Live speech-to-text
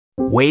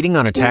Waiting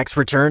on a tax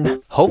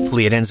return?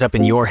 Hopefully it ends up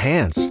in your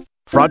hands.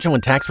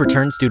 Fraudulent tax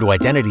returns due to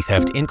identity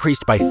theft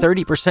increased by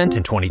 30%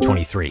 in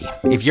 2023.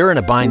 If you're in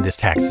a bind this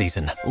tax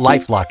season,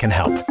 LifeLock can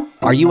help.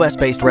 Our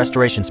U.S.-based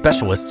restoration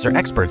specialists are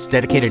experts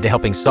dedicated to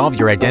helping solve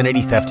your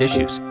identity theft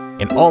issues.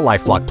 And all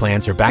LifeLock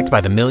plans are backed by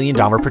the $1 Million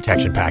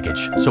Protection Package.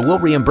 So we'll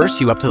reimburse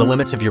you up to the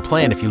limits of your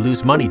plan if you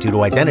lose money due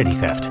to identity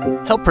theft.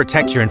 Help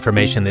protect your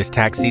information this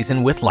tax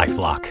season with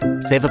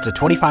LifeLock. Save up to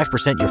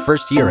 25% your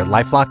first year at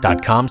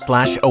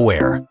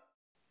LifeLock.com/aware.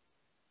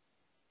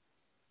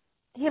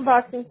 Hey,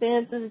 boxing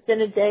fans, this is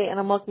Jenna Day, and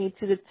I'm welcoming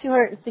you to the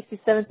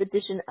 267th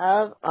edition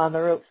of On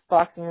the Ropes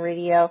Boxing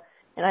Radio.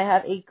 And I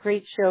have a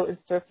great show in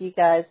store for you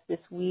guys this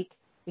week.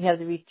 We have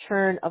the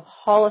return of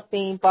Hall of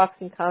Fame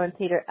boxing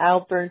commentator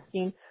Al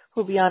Bernstein,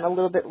 who'll be on a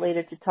little bit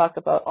later to talk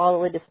about all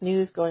the latest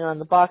news going on in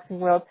the boxing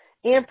world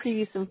and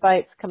preview some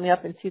fights coming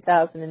up in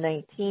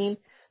 2019.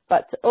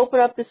 But to open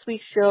up this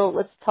week's show,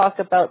 let's talk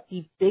about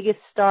the biggest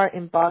star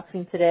in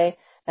boxing today,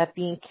 that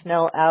being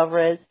Canelo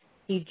Alvarez.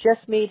 He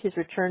just made his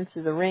return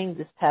to the ring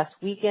this past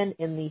weekend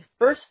in the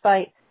first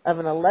fight of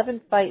an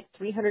 11-fight,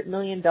 $300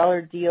 million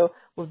deal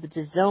with the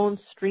DAZN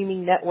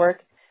streaming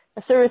network,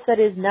 a service that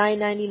is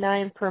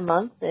 $9.99 per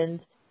month.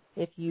 And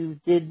if you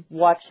did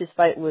watch his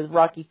fight with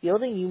Rocky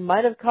Fielding, you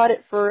might have caught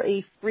it for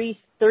a free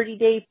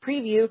 30-day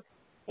preview.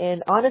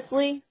 And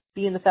honestly,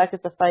 being the fact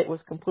that the fight was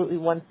completely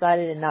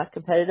one-sided and not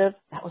competitive,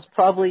 that was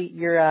probably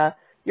your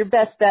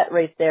best bet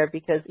right there,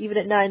 because even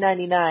at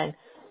 $9.99,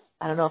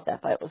 I don't know if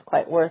that fight was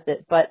quite worth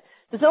it. But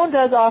DAZN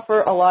does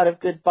offer a lot of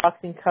good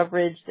boxing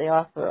coverage. They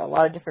offer a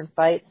lot of different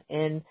fights,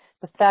 and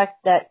the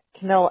fact that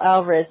Canelo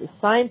Alvarez is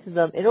signed to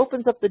them, it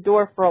opens up the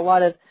door for a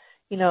lot of,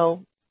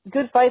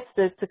 good fights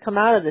to come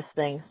out of this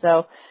thing.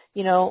 So,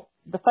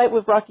 the fight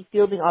with Rocky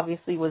Fielding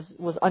obviously was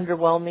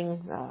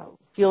underwhelming.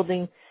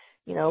 Fielding,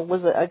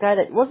 was a guy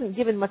that wasn't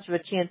given much of a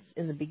chance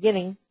in the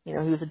beginning. He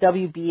was a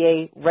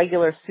WBA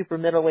regular super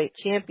middleweight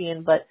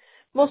champion, but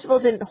most people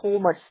didn't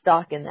hold much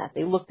stock in that.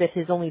 They looked at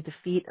his only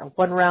defeat, a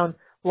one-round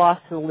loss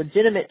to the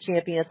legitimate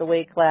champion at the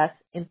weight class,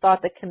 and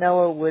thought that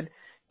Canelo would,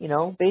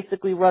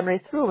 basically run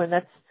right through him, and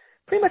that's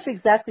pretty much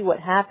exactly what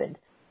happened.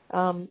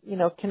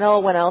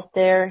 Canelo went out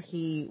there,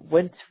 he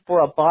went for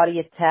a body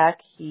attack,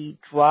 he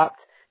dropped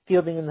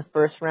Fielding in the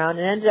first round,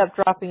 and ended up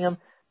dropping him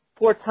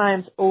 4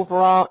 times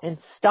overall and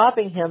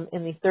stopping him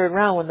in the third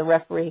round when the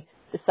referee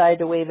decided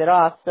to wave it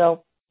off.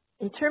 So,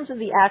 in terms of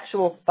the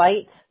actual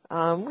fight,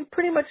 we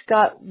pretty much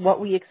got what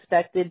we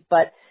expected,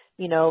 but,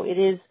 it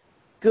is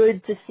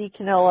good to see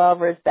Canelo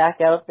Alvarez back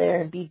out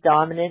there and be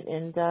dominant.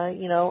 And,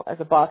 as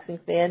a boxing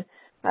fan,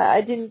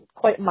 I didn't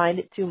quite mind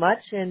it too much.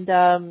 And,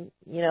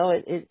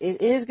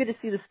 it is good to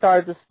see the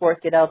stars of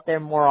sport get out there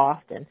more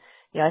often.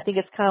 I think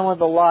it's kind of one of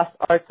the lost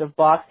arts of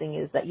boxing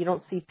is that you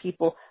don't see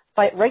people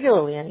fight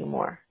regularly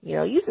anymore.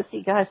 You used to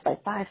see guys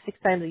fight 5-6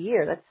 times a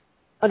year. That's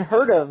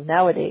unheard of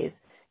nowadays.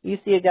 You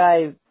see a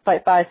guy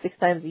fight 5-6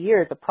 times a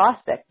year as a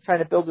prospect trying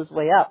to build his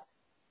way up.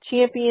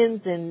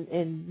 Champions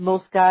and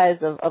most guys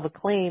of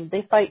acclaim,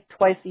 they fight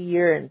twice a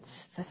year, and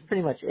that's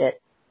pretty much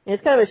it. And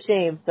it's kind of a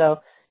shame.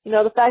 So,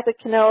 the fact that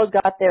Canelo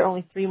got there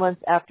only 3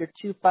 months after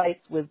 2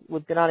 fights with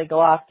Gennady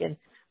Golovkin,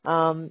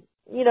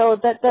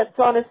 that's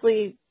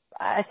honestly,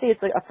 I say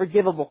it's like a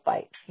forgivable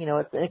fight.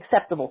 It's an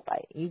acceptable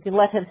fight. You can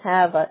let him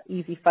have an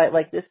easy fight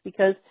like this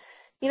because,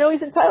 he's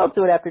entitled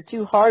to it after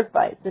 2 hard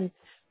fights. And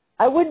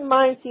I wouldn't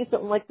mind seeing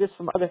something like this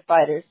from other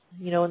fighters,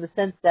 in the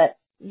sense that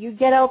you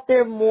get out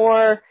there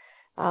more.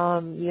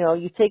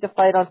 You take a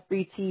fight on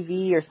free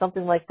TV or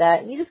something like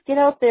that, and you just get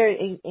out there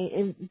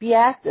and be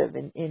active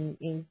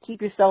and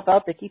keep yourself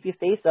out there, keep your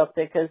face out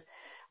there, because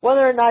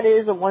whether or not it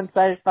is a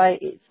one-sided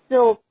fight, it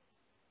still,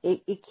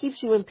 it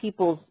keeps you in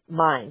people's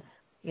minds,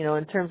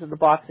 in terms of the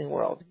boxing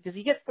world, because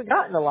you get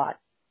forgotten a lot.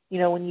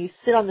 When you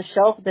sit on the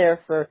shelf there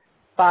for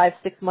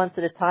 5-6 months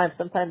at a time,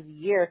 sometimes a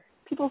year,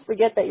 people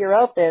forget that you're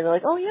out there. They're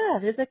like, oh yeah,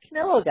 there's a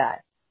Canelo guy.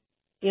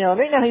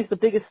 Right now he's the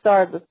biggest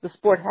star that the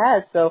sport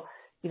has, so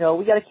we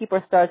got to keep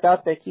our stars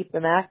out there, keep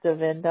them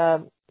active, and,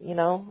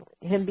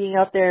 him being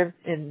out there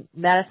in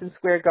Madison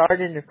Square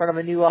Garden in front of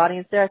a new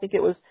audience there, I think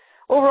it was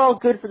overall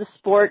good for the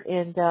sport,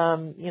 and,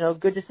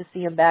 good just to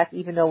see him back,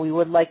 even though we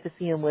would like to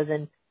see him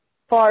within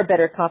far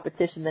better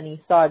competition than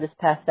he saw this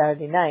past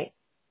Saturday night.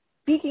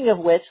 Speaking of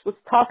which,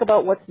 let's talk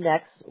about what's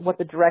next, what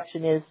the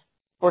direction is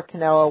for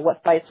Canelo,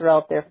 what fights are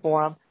out there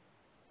for him.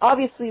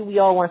 Obviously, we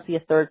all want to see a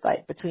third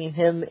fight between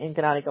him and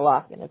Gennady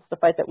Golovkin. It's the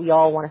fight that we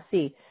all want to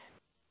see.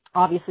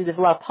 Obviously, there's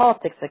a lot of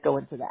politics that go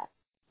into that.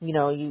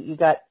 You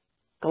got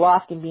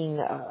Golovkin being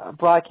a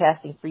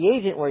broadcasting free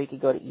agent where he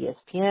could go to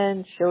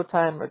ESPN,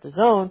 Showtime, or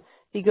DAZN.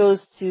 If he goes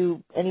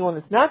to anyone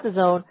that's not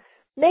DAZN,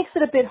 makes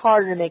it a bit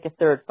harder to make a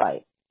third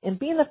fight. And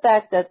being the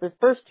fact that the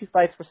first 2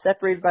 fights were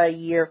separated by a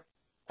year,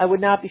 I would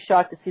not be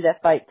shocked to see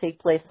that fight take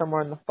place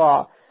somewhere in the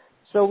fall.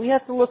 So we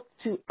have to look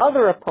to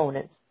other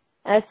opponents.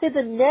 And I'd say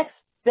the next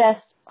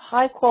best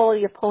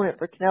high-quality opponent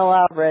for Canelo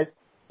Alvarez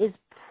is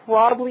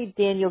probably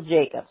Daniel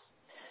Jacobs.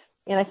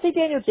 And I say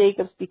Daniel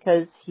Jacobs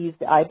because he's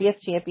the IBF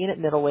champion at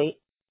middleweight.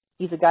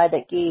 He's a guy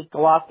that gave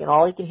Golovkin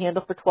all he can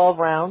handle for 12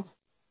 rounds.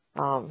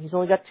 He's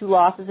only got 2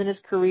 losses in his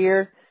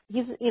career.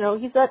 He's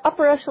an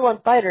upper echelon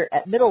fighter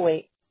at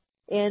middleweight.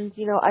 And,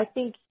 I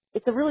think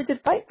it's a really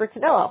good fight for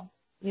Canelo.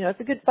 It's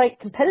a good fight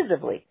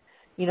competitively.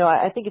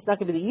 I think it's not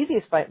going to be the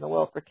easiest fight in the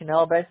world for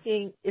Canelo, but I'm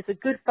seeing it's a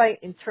good fight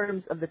in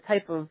terms of the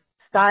type of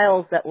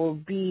styles that will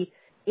be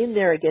in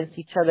there against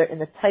each other and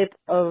the type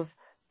of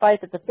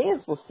fight that the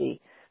fans will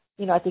see.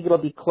 I think it'll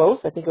be close.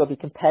 I think it'll be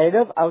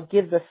competitive. I'll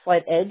give the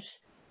slight edge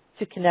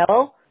to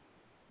Canelo.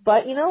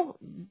 But, Daniel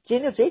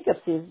Jacobs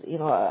is,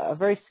 a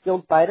very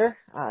skilled fighter.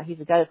 He's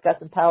a guy that's got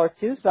some power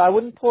too, so I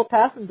wouldn't pull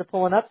past him to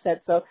pull an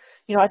upset. So,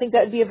 I think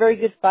that would be a very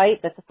good fight.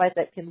 That's a fight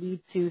that can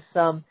lead to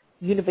some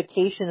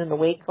unification in the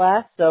weight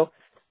class. So,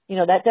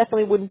 that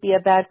definitely wouldn't be a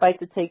bad fight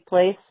to take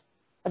place.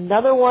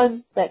 Another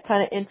one that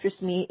kind of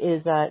interests me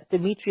is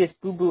Demetrius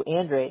Boo Boo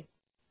Andrade.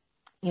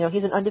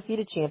 He's an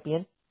undefeated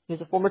champion. He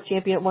was a former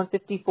champion at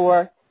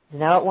 154. He's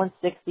now at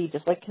 160,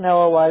 just like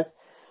Canelo was.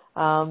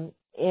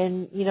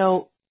 And,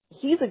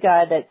 he's a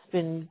guy that's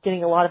been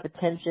getting a lot of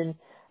attention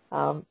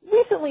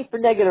recently for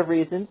negative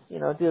reasons, due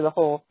to the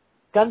whole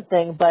gun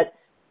thing. But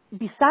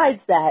besides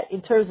that,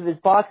 in terms of his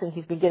boxing,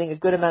 he's been getting a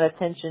good amount of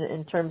attention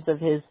in terms of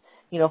his,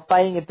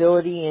 fighting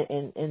ability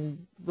and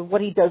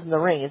what he does in the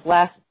ring. His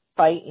last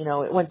fight,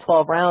 it went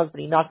 12 rounds, but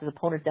he knocked his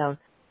opponent down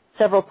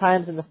several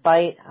times in the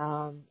fight,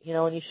 and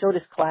he showed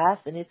his class.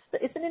 And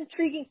it's an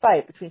intriguing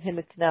fight between him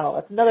and Canelo.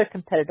 That's another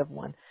competitive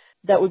one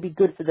that would be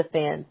good for the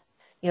fans.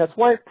 It's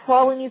one that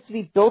probably needs to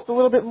be built a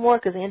little bit more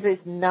because Andre's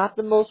not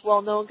the most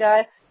well-known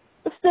guy.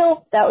 But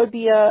still, that would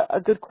be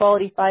a good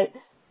quality fight.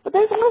 But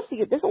there's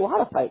a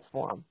lot of fights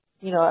for him.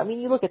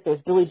 You look at this.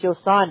 Billy Joe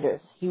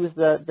Saunders. He was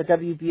the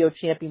WBO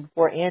champion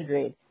before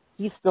Andrade.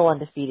 He's still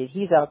undefeated.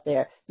 He's out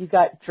there. You've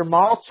got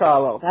Jamal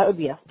Charlo. That would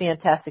be a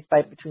fantastic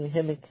fight between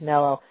him and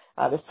Canelo.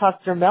 There's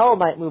talk Jermell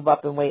might move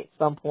up in weight at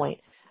some point.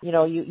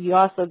 You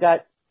also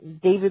got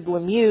David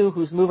Lemieux,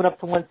 who's moving up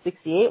to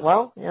 168.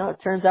 Well, it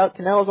turns out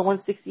Canelo's a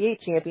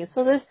 168 champion.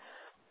 So there's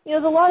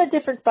a lot of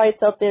different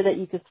fights out there that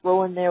you could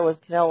throw in there with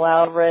Canelo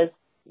Alvarez.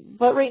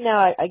 But right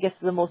now, I guess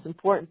the most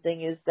important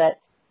thing is that,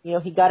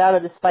 he got out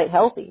of this fight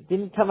healthy.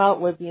 Didn't come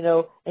out with,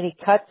 any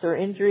cuts or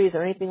injuries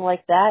or anything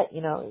like that.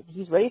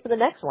 He's ready for the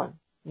next one.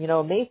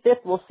 May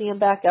 5th, we'll see him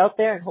back out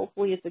there, and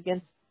hopefully it's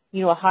against,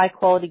 a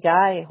high-quality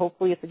guy, and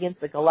hopefully it's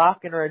against a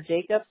Golovkin or a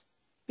Jacobs.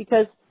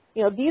 Because,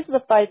 these are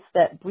the fights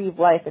that breathe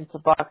life into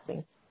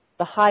boxing.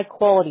 The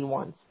high-quality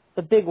ones.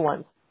 The big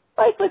ones.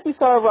 Fights like we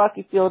saw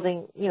Rocky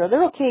Fielding,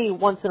 they're okay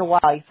once in a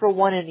while. You throw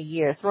one in a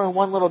year. Throw in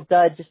one little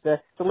dud just to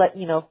let,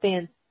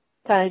 fans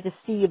kind of just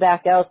see you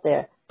back out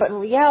there. But in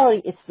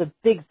reality, it's the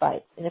big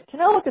fights. And if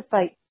Canelo could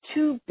fight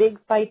 2 big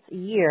fights a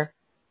year,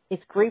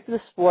 it's great for the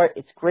sport,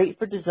 it's great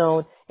for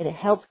DAZN, and it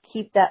helps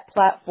keep that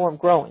platform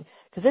growing.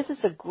 Because this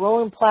is a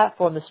growing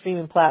platform, the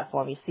streaming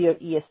platform. You see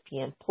it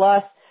ESPN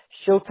Plus,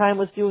 Showtime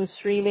was doing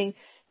streaming.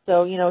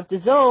 So,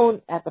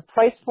 DAZN, at the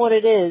price point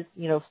it is,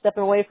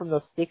 stepping away from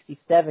those $60,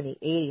 $70,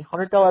 $80,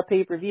 $100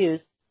 pay-per-views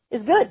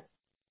is good.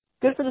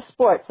 Good for the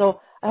sport.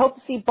 So I hope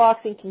to see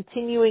boxing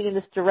continuing in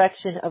this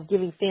direction of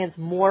giving fans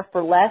more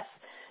for less.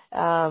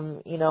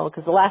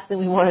 Because the last thing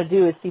we want to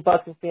do is see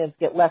boxing fans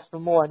get less for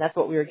more, and that's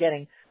what we were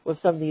getting with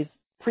some of these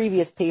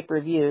previous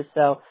pay-per-views.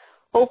 So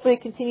hopefully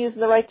it continues in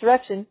the right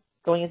direction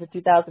going into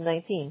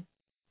 2019.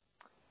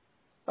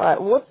 All right,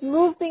 well, let's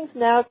move things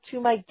now to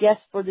my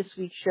guest for this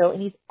week's show,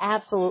 and he's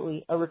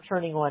absolutely a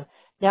returning one.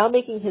 Now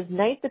making his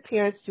 9th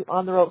appearance to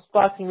On the Ropes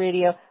Boxing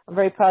Radio, I'm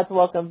very proud to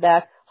welcome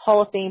back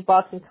Hall of Fame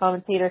boxing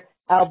commentator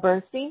Al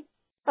Bernstein.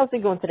 How's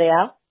it going today,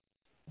 Al?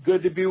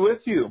 Good to be with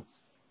you.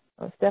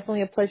 Well, it's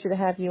definitely a pleasure to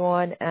have you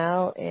on,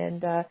 Al.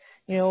 And,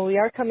 we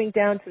are coming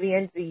down to the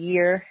end of the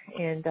year,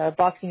 and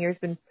boxing year has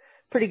been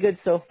pretty good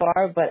so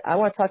far. But I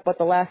want to talk about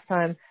the last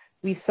time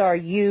we saw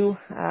you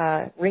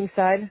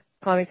ringside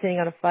commentating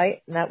on a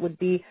fight, and that would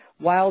be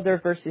Wilder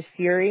versus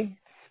Fury.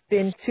 It's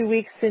been 2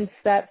 weeks since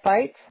that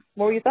fight.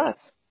 What were your thoughts?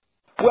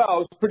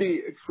 Well, it was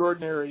pretty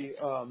extraordinary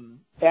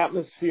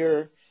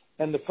atmosphere,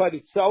 and the fight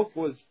itself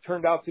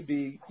turned out to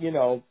be,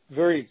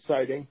 very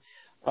exciting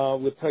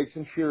with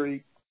Tyson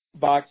Fury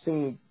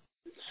boxing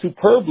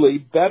superbly,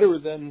 better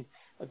than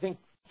I think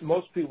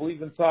most people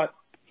even thought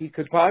he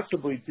could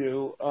possibly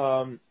do.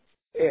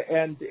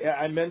 And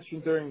I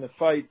mentioned during the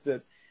fight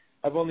that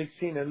I've only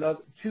seen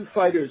 2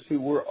 fighters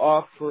who were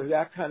off for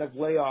that kind of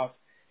layoff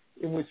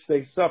in which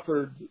they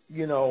suffered,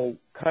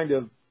 kind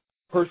of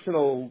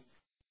personal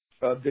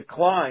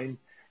decline.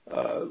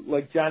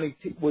 Like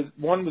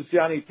one was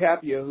Johnny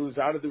Tapia, who was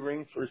out of the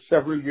ring for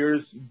several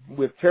years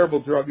with terrible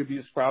drug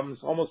abuse problems,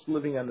 almost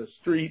living on the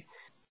street.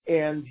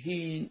 And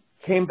he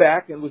came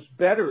back and was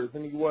better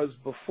than he was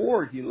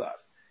before he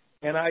left.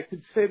 And I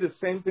could say the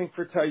same thing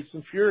for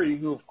Tyson Fury,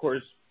 who, of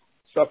course,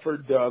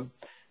 suffered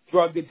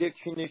drug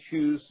addiction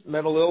issues,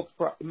 mental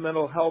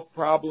health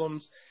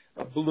problems,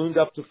 ballooned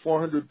up to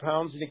 400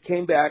 pounds. And he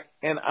came back,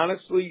 and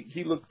honestly,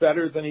 he looked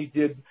better than he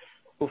did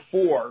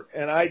before.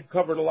 And I'd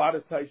covered a lot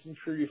of Tyson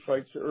Fury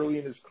fights early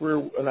in his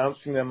career,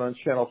 announcing them on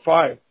Channel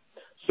 5.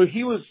 So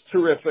he was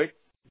terrific.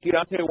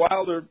 Deontay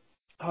Wilder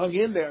hung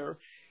in there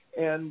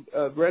and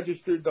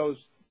registered those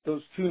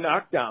those two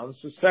knockdowns,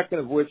 the second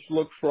of which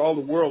looked for all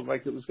the world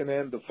like it was going to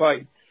end the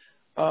fight.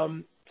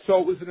 So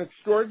it was an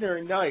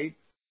extraordinary night.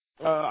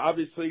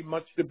 Obviously,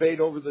 much debate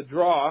over the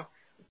draw,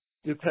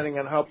 depending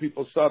on how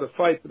people saw the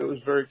fight, but it was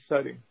very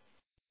exciting.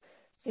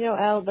 You know,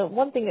 Al, the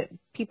one thing that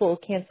people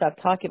can't stop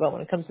talking about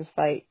when it comes to this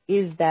fight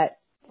is that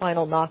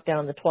final knockdown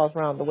in the 12th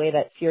round, the way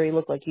that Fury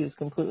looked like he was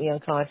completely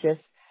unconscious.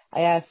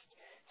 I asked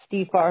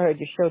Steve Farhood,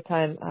 your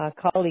Showtime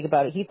colleague,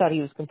 about it. He thought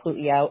he was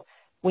completely out.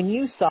 When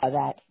you saw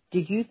that,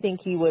 did you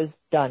think he was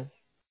done?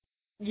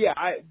 Yeah,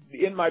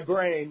 in my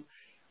brain,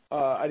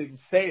 I didn't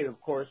say it,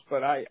 of course,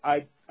 but I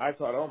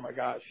thought, oh my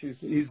gosh,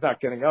 he's not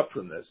getting up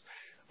from this.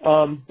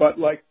 But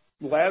like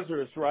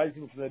Lazarus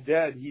rising from the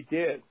dead, he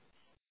did.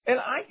 And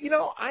I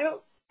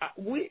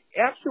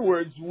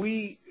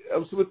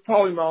was with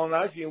Paulie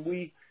Malignaggi, and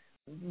we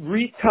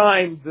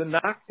retimed the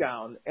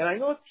knockdown. And I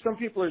know some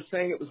people are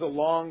saying it was a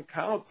long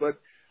count, but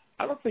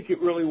I don't think it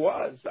really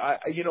was.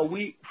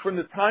 From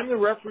the time the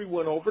referee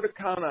went over to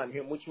count on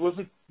him, which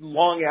wasn't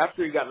long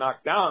after he got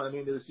knocked down. I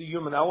mean, there was a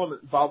human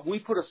element involved. We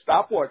put a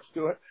stopwatch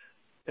to it,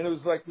 and it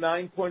was like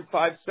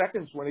 9.5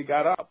 seconds when he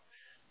got up.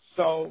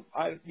 So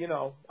I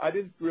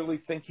didn't really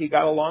think he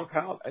got a long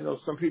count. I know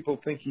some people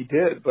think he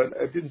did, but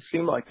it didn't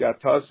seem like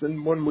that to us.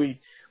 And when we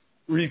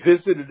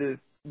revisited it,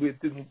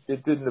 it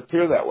didn't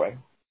appear that way.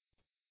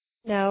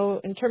 Now,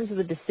 in terms of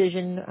the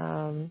decision,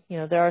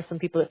 there are some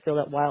people that feel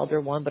that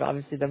Wilder won, but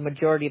obviously the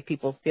majority of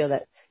people feel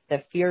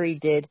that Fury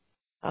did.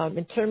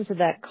 In terms of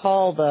that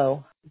call,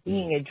 though,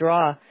 being a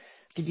draw,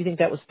 did you think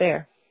that was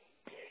fair?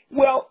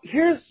 Well,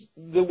 here's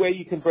the way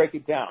you can break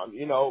it down.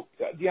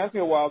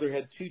 Deontay Wilder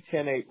had 2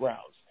 10-8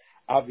 rounds,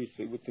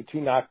 obviously, with the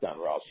 2 knockdown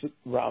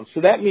rounds.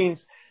 So that means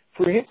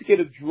for him to get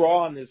a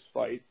draw in this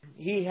fight,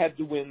 he had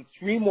to win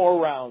 3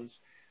 more rounds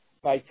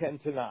by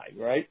 10-9,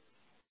 right?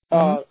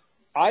 Mm-hmm.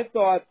 I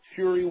thought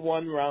Fury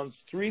won rounds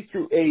 3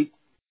 through 8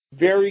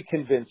 very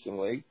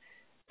convincingly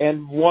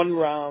and won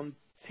round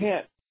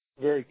 10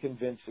 very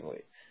convincingly.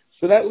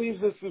 So that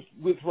leaves us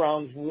with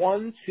rounds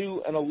 1,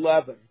 2, and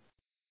 11,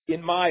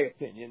 in my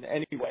opinion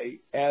anyway,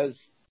 as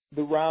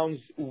the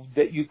rounds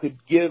that you could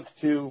give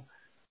to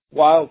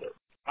Wilder.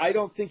 I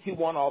don't think he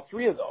won all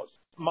 3 of those.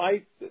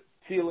 My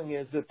feeling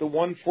is that the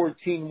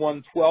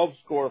 114-112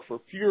 score for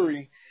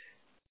Fury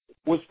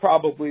was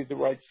probably the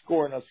right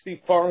score. Now, Steve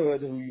Farhood,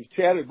 who you've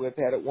chatted with,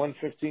 had it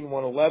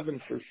 115-111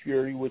 for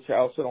Fury, which I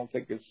also don't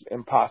think is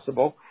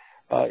impossible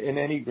in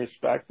any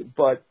respect.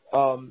 But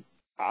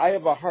I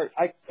have a hard.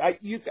 I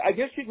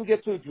guess you can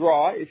get to a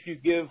draw if you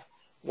give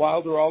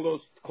Wilder all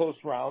those close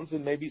rounds,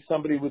 and maybe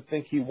somebody would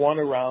think he won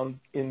a round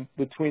in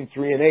between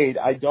 3 and 8.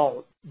 I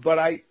don't. But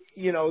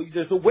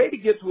there's a way to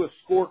get to a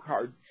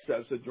scorecard that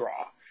says a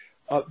draw.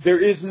 There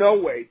is no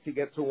way to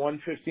get to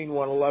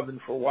 115-111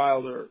 for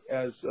Wilder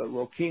as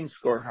Rokin's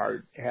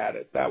scorecard had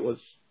it. That was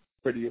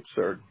pretty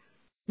absurd.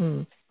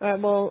 All right,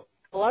 well,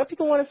 a lot of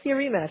people want to see a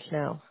rematch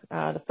now.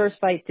 The first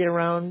fight did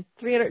around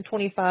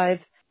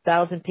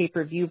 325,000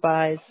 pay-per-view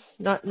buys.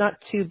 Not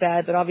too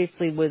bad, but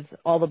obviously with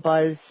all the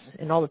buzz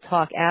and all the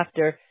talk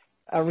after,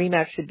 a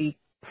rematch should be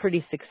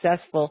pretty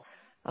successful.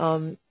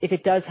 If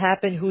it does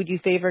happen, who would you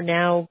favor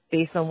now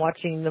based on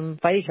watching them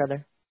fight each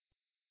other?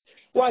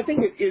 Well, I think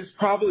it is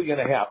probably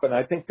going to happen.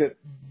 I think that,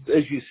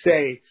 as you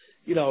say,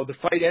 the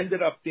fight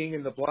ended up being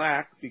in the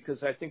black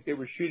because I think they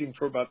were shooting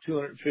for about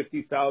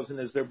 250,000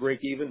 as their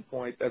break-even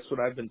point. That's what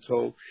I've been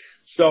told.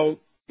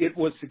 So it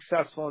was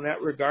successful in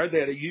that regard.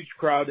 They had a huge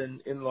crowd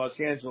in Los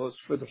Angeles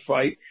for the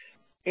fight.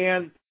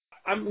 And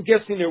I'm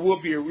guessing there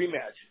will be a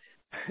rematch.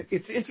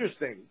 It's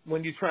interesting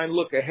when you try and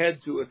look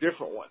ahead to a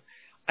different one.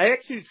 I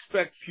actually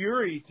expect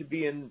Fury to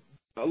be in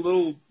a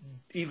little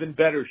even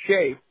better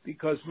shape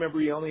because, remember,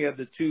 he only had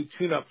the 2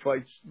 tune-up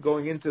fights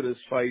going into this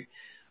fight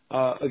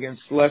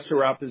against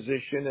lesser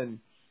opposition. And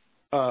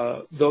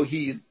though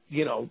he,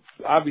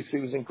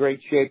 obviously was in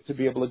great shape to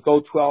be able to go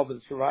 12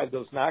 and survive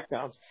those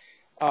knockdowns,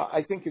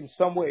 I think in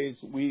some ways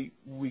we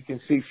can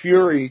see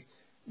Fury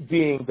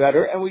being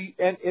better.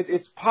 And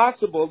it's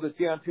possible that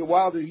Deontay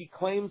Wilder, he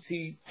claims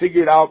he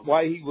figured out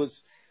why he was,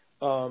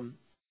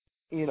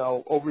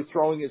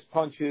 overthrowing his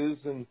punches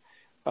and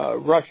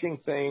rushing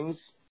things,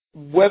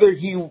 and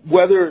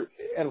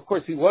of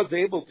course he was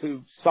able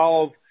to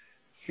solve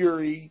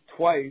Fury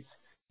twice,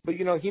 but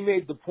he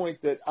made the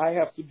point that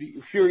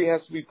Fury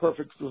has to be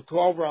perfect for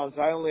 12 rounds.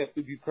 I only have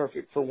to be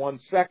perfect for 1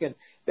 second.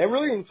 That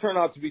really didn't turn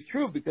out to be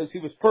true because he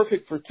was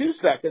perfect for 2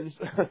 seconds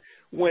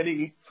when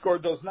he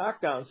scored those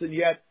knockdowns and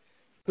yet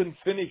couldn't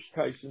finish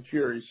Tyson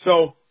Fury.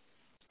 So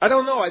I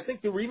don't know. I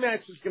think the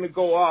rematch is going to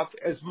go off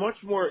as much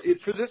more.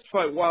 For this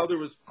fight, Wilder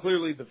was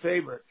clearly the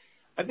favorite.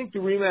 I think the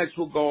rematch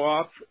will go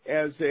off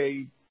as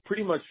a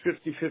pretty much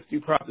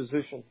 50-50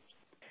 proposition.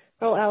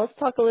 Well, Al, let's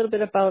talk a little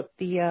bit about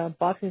the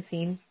boxing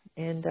scene.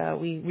 And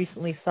we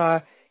recently saw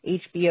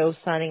HBO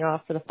signing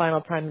off for the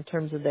final time in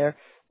terms of their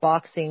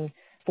boxing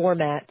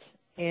format.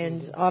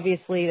 And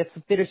obviously that's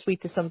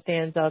bittersweet to some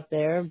fans out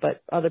there,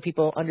 but other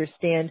people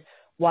understand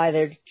why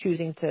they're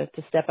choosing to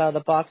step out of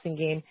the boxing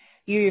game.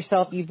 You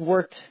yourself, you've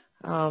worked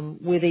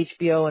with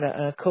HBO and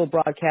a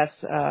co-broadcast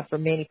for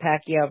Manny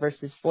Pacquiao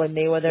versus Floyd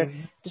Mayweather.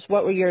 Mm-hmm. Just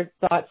what were your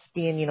thoughts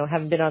being,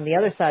 having been on the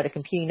other side, a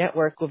competing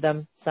network with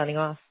them signing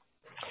off?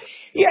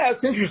 Yeah,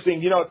 it's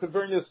interesting. It's a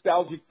very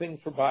nostalgic thing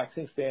for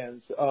boxing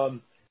fans.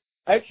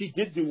 I actually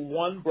did do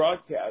one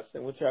broadcast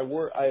in which a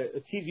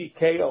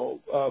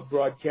TVKO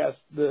broadcast,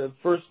 the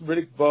first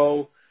Riddick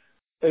Bowe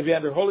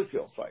Evander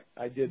Holyfield fight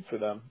I did for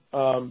them.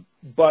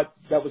 But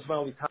that was my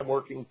only time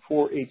working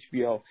for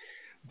HBO.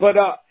 But,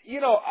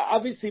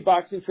 obviously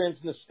boxing fans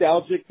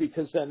nostalgic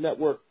because that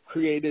network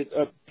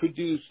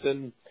produced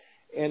and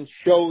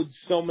showed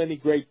so many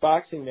great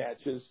boxing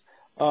matches.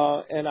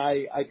 And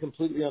I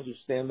completely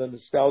understand the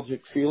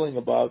nostalgic feeling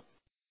about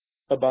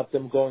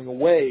them going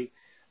away.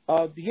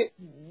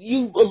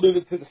 You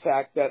alluded to the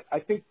fact that I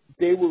think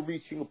they were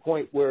reaching a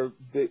point where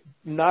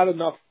not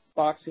enough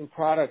boxing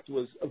product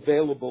was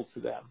available to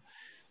them.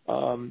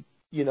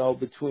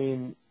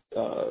 Between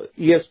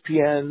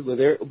ESPN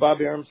with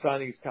Bob Arum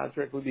signing his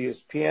contract with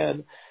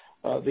ESPN,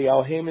 the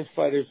Al Haymon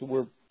fighters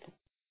were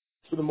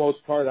for the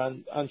most part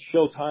on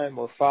Showtime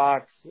or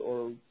Fox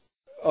or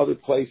other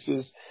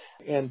places,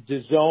 and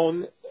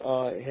DAZN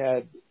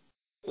had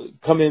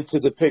come into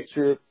the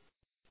picture.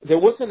 There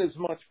wasn't as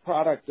much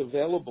product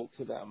available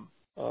to them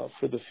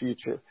for the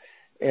future,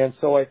 and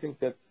so I think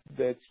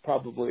that's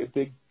probably a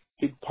big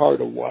part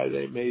of why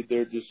they made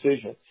their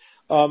decision.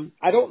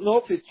 I don't know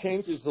if it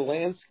changes the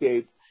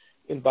landscape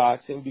in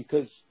boxing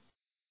because,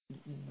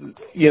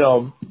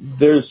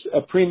 there's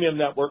a premium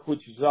network,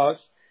 which is us,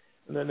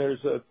 and then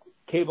there's a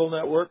cable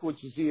network,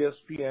 which is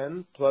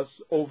ESPN, plus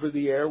over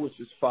the air, which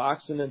is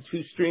Fox, and then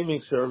two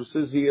streaming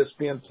services,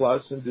 ESPN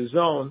Plus and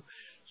DAZN.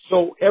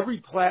 So every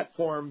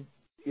platform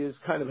is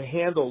kind of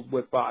handled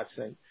with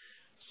boxing.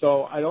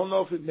 So I don't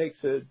know if it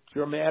makes a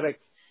dramatic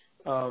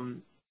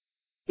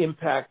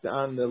impact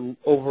on the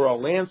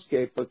overall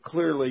landscape, but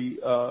clearly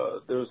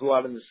there's a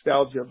lot of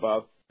nostalgia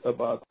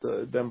about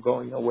them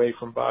going away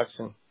from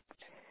boxing.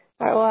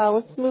 All right, well,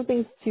 let's move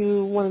things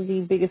to one of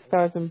the biggest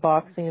stars in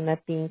boxing, and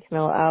that being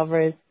Canelo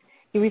Alvarez.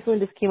 He recently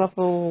just came off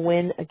of a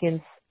win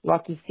against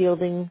Rocky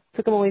Fielding.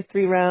 Took him only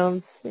 3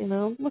 rounds.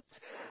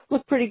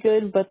 Looked pretty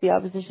good, but the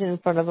opposition in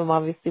front of him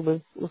obviously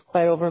was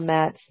quite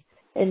overmatched.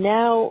 And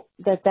now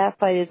that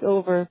fight is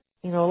over,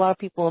 a lot of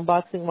people in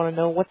boxing want to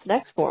know what's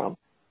next for him.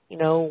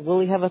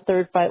 Will he have a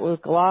third fight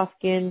with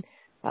Golovkin?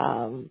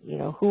 Who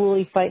will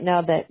he fight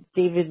now that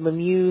David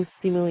Lemieux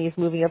seemingly is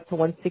moving up to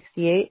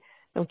 168?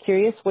 I'm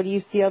curious, what do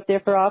you see out there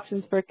for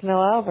options for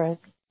Canelo Alvarez?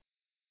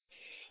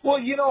 Well,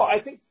 I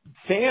think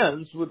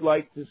fans would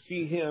like to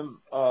see him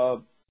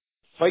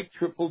fight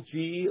Triple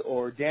G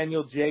or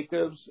Daniel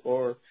Jacobs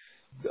or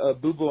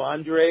Bubu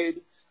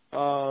Andrade.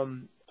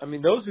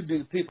 Those would be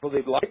the people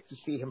they'd like to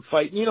see him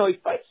fight. He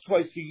fights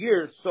twice a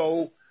year,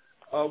 so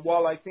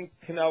while I think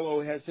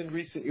Canelo has in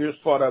recent years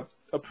fought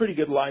a pretty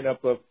good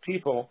lineup of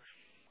people,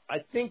 I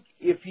think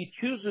if he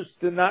chooses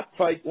to not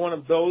fight one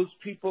of those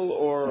people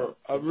or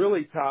a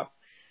really top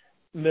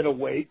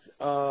middleweight,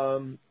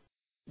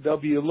 there'll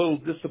be a little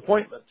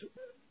disappointment.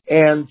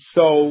 And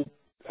so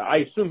I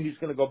assume he's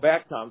going to go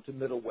back down to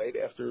middleweight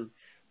after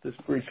this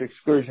brief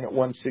excursion at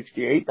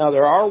 168. Now,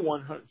 there are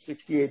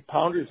 168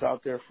 pounders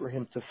out there for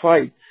him to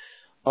fight.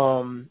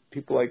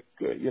 People like,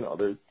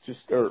 there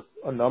just are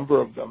a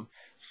number of them.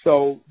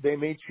 So they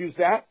may choose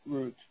that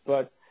route,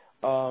 but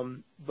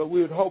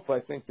we would hope, I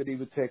think, that he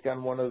would take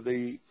on one of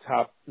the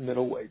top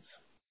middleweights.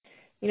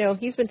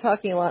 He's been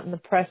talking a lot in the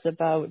press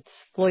about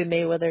Floyd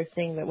Mayweather,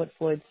 saying that what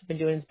Floyd's been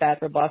doing is bad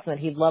for boxing, that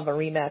he'd love a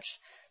rematch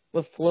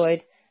with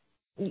Floyd.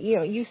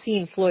 You've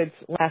seen Floyd's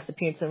last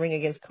appearance in the ring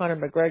against Conor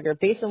McGregor.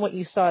 Based on what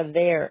you saw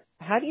there,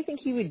 how do you think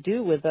he would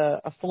do with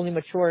a fully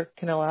mature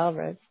Canelo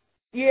Alvarez?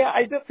 Yeah,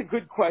 that's a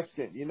good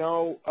question.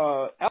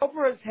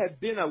 Alvarez had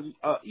been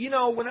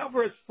when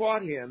Alvarez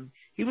fought him,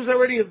 he was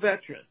already a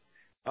veteran.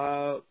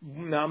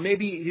 Now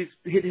maybe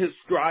he's hit his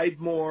stride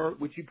more,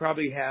 which he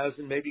probably has,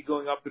 and maybe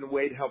going up in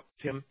weight helped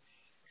him.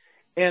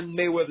 And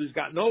Mayweather's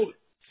gotten older.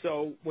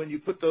 So when you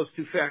put those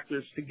two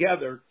factors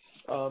together,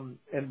 and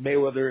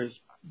Mayweather is,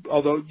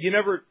 although you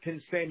never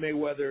can say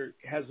Mayweather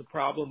has a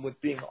problem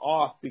with being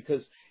off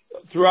because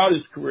throughout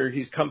his career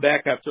he's come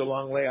back after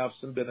long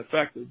layoffs and been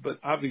effective, but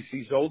obviously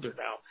he's older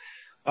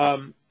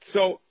now.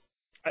 So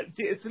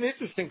it's an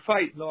interesting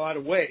fight in a lot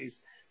of ways.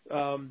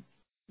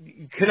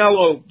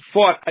 Canelo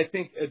fought, I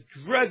think, a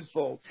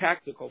dreadful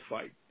tactical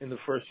fight in the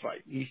first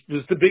fight. He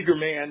was the bigger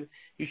man.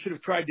 He should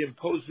have tried to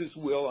impose his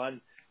will on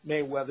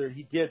Mayweather.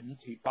 He didn't.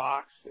 He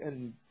boxed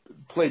and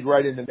played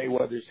right into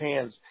Mayweather's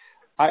hands.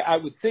 I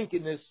would think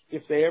in this,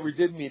 if they ever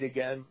did meet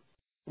again,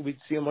 we'd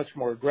see a much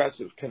more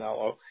aggressive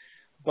Canelo.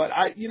 But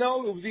it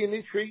would be an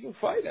intriguing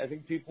fight. I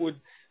think people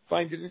would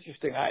find it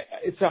interesting.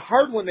 It's a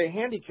hard one to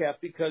handicap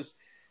because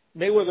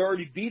Mayweather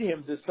already beat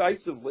him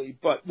decisively,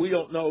 but we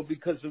don't know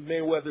because of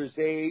Mayweather's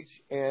age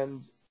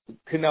and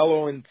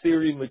Canelo, in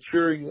theory,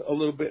 maturing a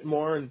little bit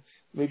more and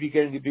maybe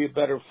getting to be a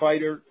better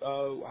fighter,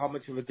 how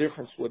much of a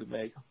difference would it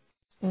make?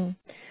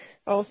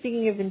 Oh,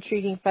 speaking of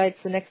intriguing fights,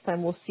 the next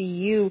time we'll see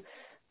you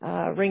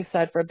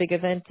ringside for a big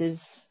event is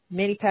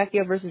Manny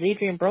Pacquiao versus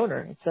Adrian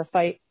Broner. It's a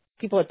fight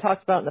people had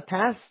talked about in the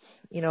past,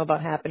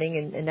 about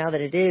happening, and now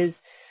that it is,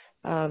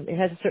 it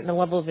has a certain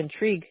level of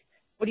intrigue.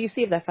 What do you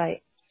see of that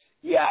fight?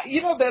 Yeah,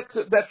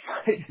 that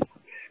fight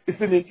is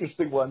an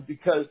interesting one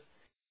because,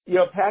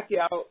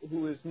 Pacquiao,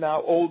 who is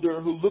now older,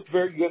 who looked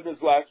very good in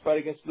his last fight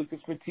against Lucas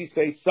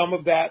Matisse, some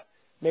of that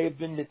may have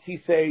been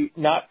Matisse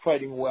not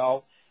fighting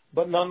well,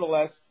 but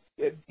nonetheless,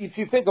 if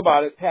you think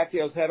about it,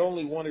 Pacquiao's had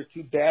only one or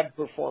two bad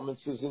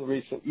performances in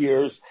recent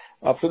years.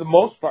 For the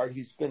most part,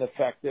 he's been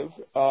effective.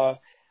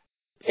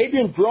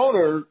 Adrian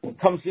Broner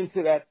comes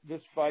into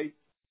this fight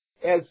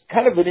as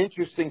kind of an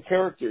interesting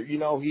character.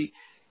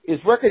 His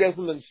record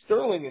hasn't been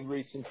sterling in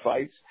recent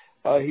fights.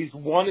 He's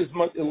won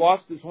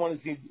lost as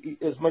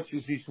much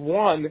as he's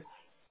won,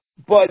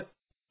 but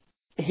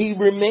he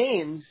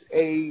remains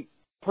a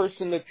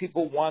person that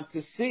people want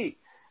to see.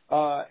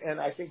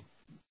 And I think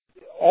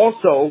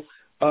also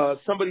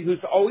somebody who's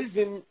always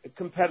in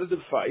competitive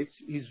fights.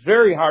 He's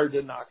very hard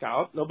to knock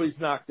out. Nobody's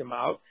knocked him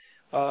out.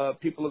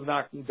 People have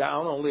knocked him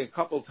down only a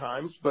couple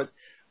times, but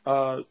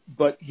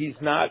he's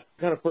not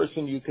the kind of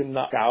person you can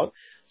knock out.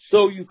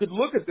 So you could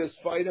look at this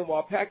fight, and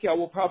while Pacquiao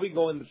will probably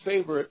go in the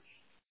favorite,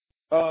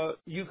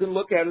 you can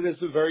look at it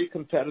as a very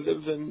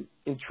competitive and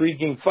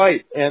intriguing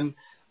fight. And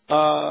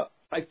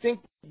I think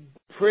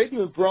for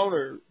Adrian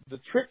Broner, the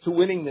trick to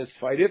winning this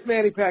fight, if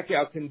Manny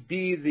Pacquiao can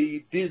be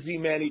the dizzy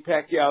Manny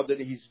Pacquiao that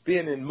he's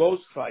been in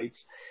most fights,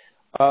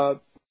 and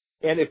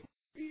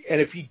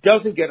if he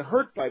doesn't get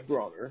hurt by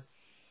Broner's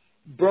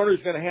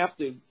going to have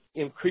to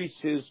increase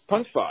his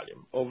punch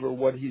volume over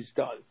what he's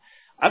done.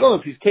 I don't know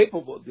if he's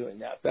capable of doing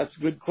that. That's a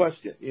good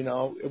question.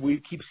 We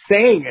keep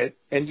saying it,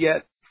 and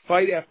yet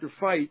fight after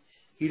fight,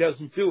 he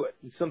doesn't do it.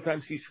 And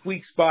sometimes he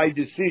squeaks by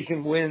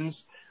decision wins.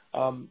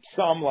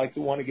 Some, like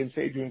the one against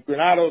Adrian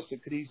Granados,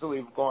 that could easily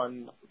have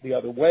gone the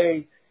other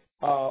way,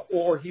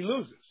 or he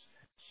loses.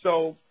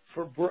 So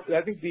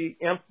I think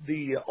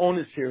the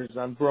onus here is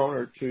on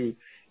Broner to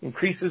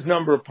increase his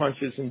number of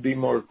punches and be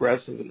more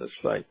aggressive in this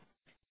fight.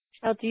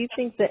 Al, do you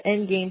think the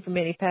end game for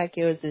Manny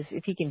Pacquiao is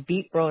if he can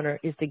beat Broner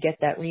is to get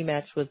that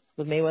rematch with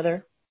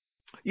Mayweather?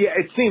 Yeah,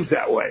 it seems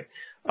that way.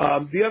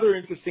 The other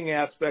interesting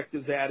aspect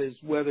of that is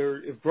whether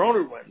if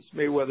Broner wins,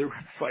 Mayweather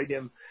would fight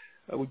him,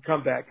 would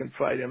come back and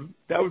fight him.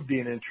 That would be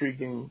an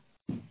intriguing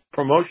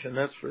promotion,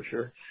 that's for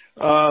sure.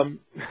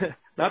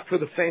 Not for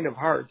the faint of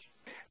heart.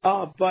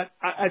 But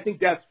I think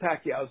that's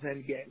Pacquiao's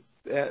end game.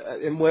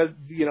 And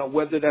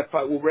whether that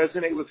fight will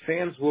resonate with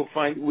fans,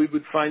 we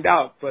would find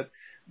out. But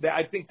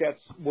I think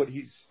that's what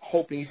he's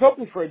hoping. He's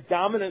hoping for a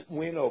dominant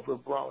win over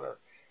Broner,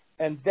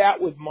 and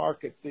that would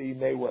market the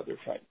Mayweather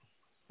fight.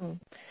 All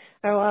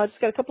right, well, I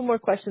just got a couple more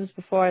questions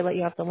before I let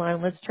you off the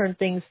line. Let's turn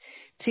things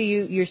to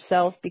you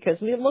yourself, because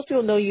most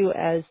people know you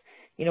as,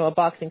 a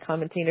boxing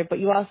commentator, but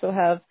you also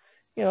have,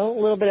 a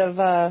little bit of,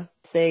 a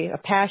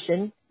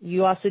passion.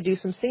 You also do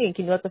some singing.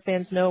 Can you let the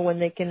fans know when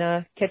they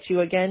can catch you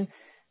again,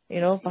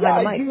 behind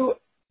the mic?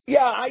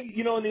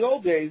 In the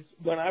old days,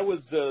 when I was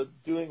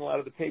doing a lot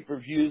of the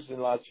pay-per-views in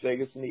Las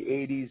Vegas in the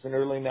 80s and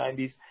early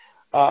 90s,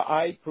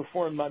 I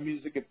performed my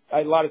music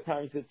a lot of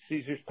times at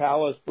Caesar's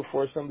Palace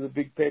before some of the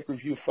big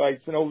pay-per-view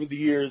fights. And over the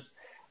years,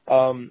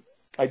 I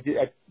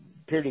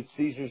appeared at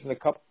Caesar's and a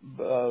couple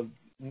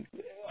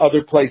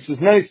other places.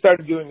 And then I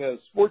started doing a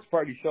sports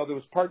party show. There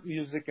was part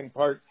music and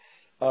part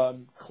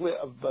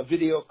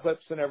video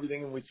clips and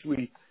everything, in which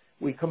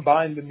we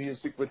combined the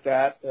music with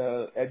that.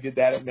 I did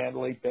that at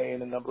Mandalay Bay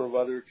and a number of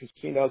other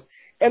casinos.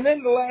 And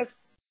then the last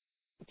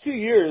 2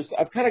 years,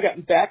 I've kind of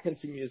gotten back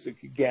into music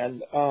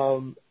again.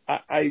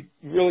 I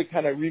really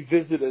kind of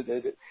revisited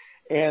it,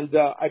 and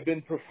I've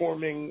been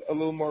performing a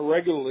little more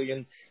regularly.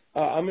 And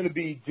I'm going to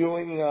be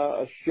doing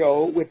a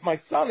show with my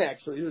son,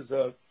 actually, who's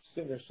a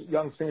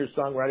young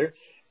singer-songwriter,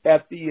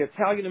 at the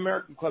Italian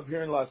American Club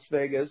here in Las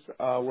Vegas,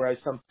 where I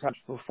sometimes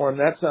perform.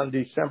 That's on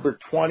December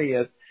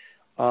 20th.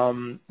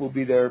 We'll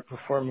be there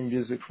performing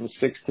music from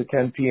 6 to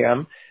 10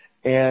 p.m.,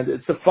 and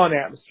it's a fun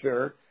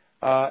atmosphere.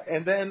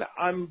 And then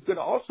I'm going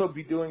to also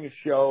be doing a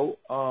show,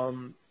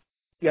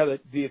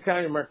 the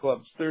Italian American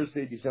Club's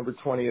Thursday, December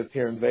 20th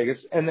here in Vegas.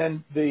 And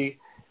then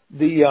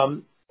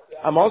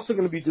I'm also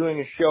going to be doing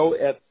a show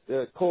at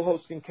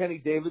co-hosting Kenny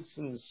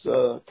Davidson's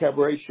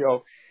cabaret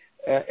show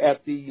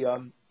at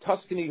the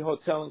Tuscany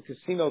Hotel and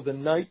Casino the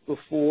night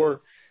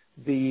before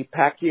the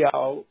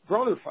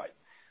Pacquiao-Broner fight.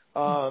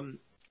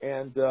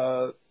 And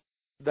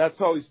that's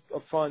always a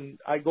fun.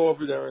 I go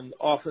over there and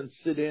often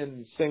sit in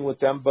and sing with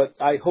them, but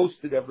I host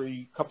it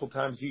every couple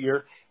times a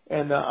year,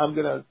 and I'm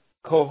going to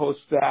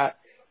co-host that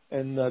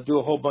and do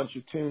a whole bunch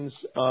of tunes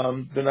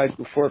the night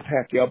before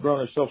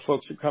Pacquiao-Broner. So if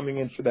folks are coming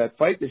in for that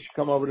fight, they should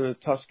come over to the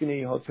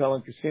Tuscany Hotel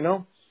and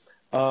Casino,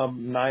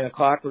 9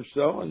 o'clock or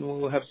so, and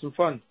we'll have some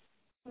fun.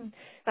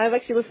 I've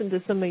actually listened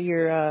to some of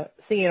your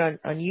singing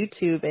on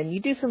YouTube, and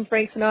you do some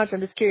Frank Sinatra.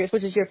 I'm just curious,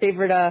 which is your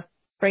favorite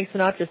Frank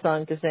Sinatra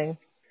song to sing?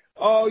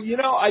 Oh,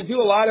 I do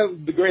a lot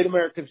of the Great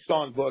American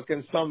Songbook,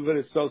 and some of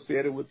it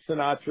associated with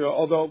Sinatra,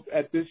 although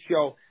at this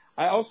show,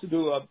 I also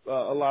do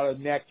a lot of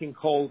Nat King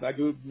Cole. I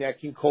do Nat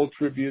King Cole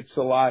tributes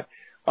a lot.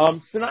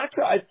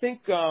 Sinatra, I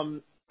think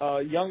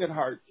Young at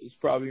Heart is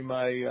probably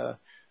my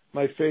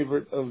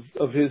favorite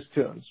of his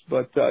tunes.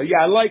 But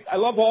I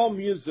love all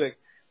music,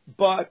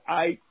 but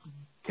I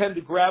tend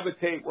to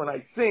gravitate when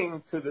I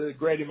sing to the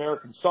Great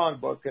American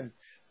Songbook, and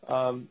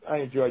I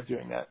enjoy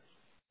doing that.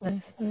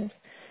 Nice, nice.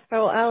 All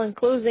right, well, Al, in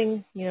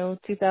closing,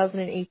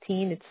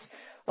 2018, it's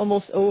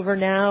almost over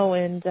now,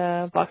 and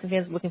boxing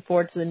fans are looking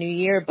forward to the new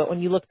year. But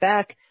when you look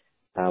back,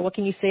 what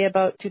can you say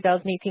about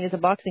 2018 as a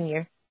boxing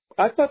year?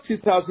 I thought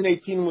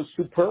 2018 was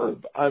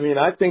superb. I mean,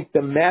 I think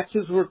the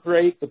matches were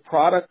great. The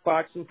product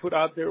boxing put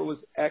out there was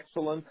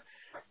excellent.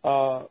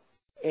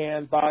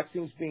 And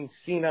boxing's being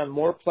seen on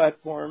more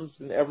platforms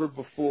than ever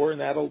before,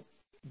 and that'll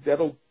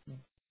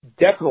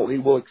definitely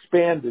will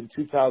expand in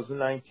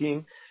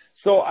 2019.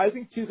 So I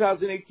think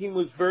 2018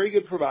 was very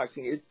good for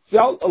boxing. It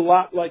felt a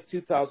lot like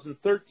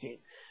 2013,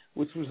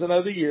 which was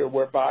another year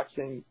where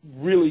boxing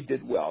really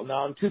did well.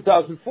 Now, in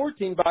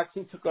 2014,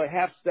 boxing took a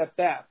half step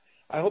back.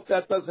 I hope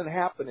that doesn't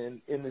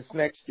happen in this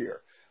next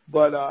year.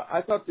 But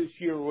I thought this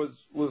year was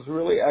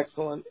really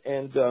excellent,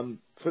 and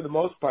for the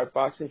most part,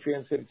 boxing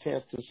fans had a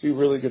chance to see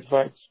really good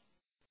fights.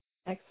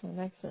 Excellent,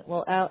 excellent.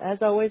 Well, Al, as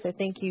always, I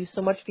thank you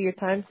so much for your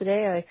time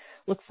today. I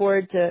look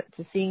forward to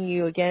seeing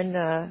you again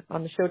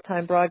on the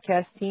Showtime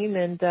broadcast team,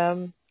 and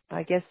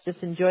I guess just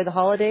enjoy the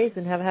holidays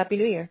and have a Happy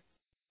New Year.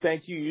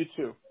 Thank you. You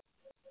too.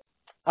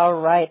 All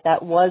right,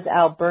 that was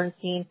Al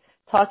Bernstein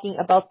talking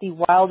about the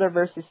Wilder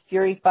versus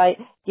Fury fight,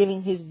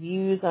 giving his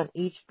views on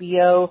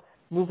HBO,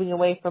 moving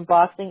away from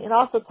boxing, and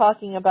also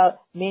talking about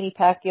Manny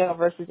Pacquiao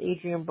versus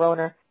Adrian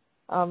Broner.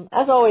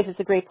 As always, it's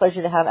a great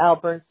pleasure to have Al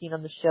Bernstein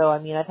on the show. I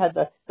mean, I've had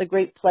the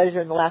great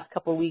pleasure in the last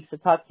couple of weeks to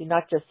talk to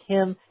not just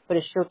him, but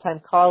his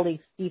Showtime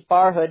colleague, Steve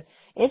Farhood.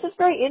 And it's just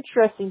very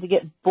interesting to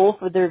get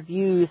both of their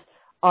views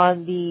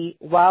on the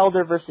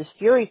Wilder versus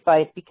Fury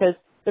fight because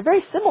they're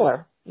very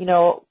similar.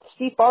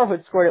 Steve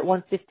Farhood scored at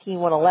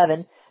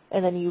 115-111,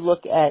 and then you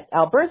look at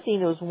Al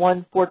Bernstein, it was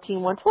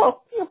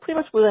 114-112, pretty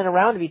much within a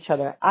round of each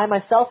other. I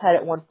myself had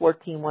it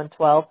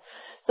 114-112.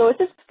 So it's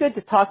just good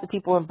to talk to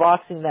people in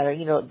boxing that are,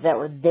 that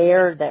were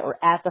there, that were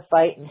at the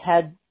fight and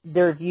had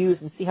their views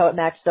and see how it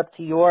matched up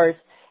to yours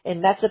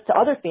and matched up to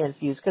other fans'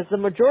 views. Because the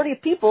majority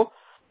of people,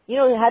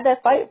 had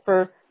that fight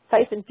for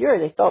Tyson Fury.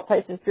 They felt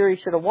Tyson Fury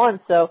should have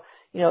won. So,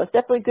 it's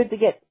definitely good to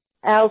get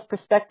Al's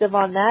perspective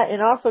on that. And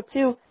also,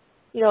 too,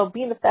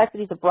 being the fact that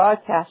he's a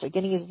broadcaster,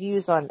 getting his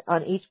views on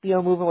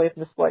HBO moving away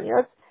from the sport.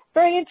 It's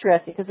very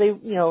interesting because they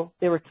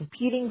were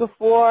competing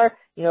before.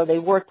 They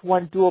worked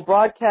one dual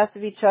broadcast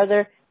of each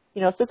other.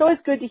 So it's always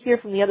good to hear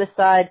from the other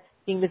side,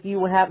 seeing the view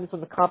what happens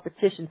when the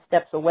competition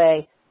steps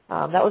away.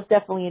 That was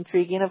definitely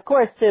intriguing. And, of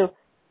course, too,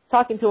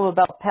 talking to him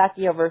about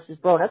Pacquiao versus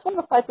Broner. That's one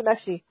of the fights I'm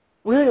actually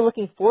really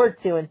looking forward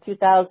to in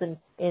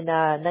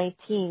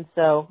 2019.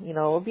 So,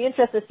 it'll be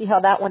interesting to see how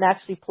that one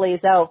actually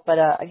plays out. But,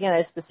 again, I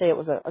have to say it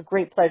was a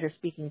great pleasure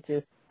speaking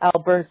to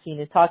Al Bernstein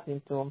and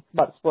talking to him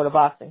about the sport of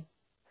boxing.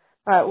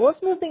 All right, well,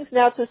 let's move things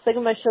now to a segment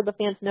of my show the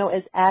fans know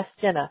as Ask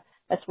Jenna.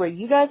 That's where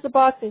you guys, the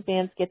boxing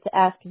fans, get to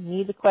ask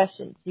me the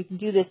questions. You can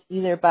do this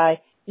either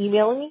by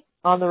emailing me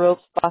on the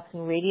ropes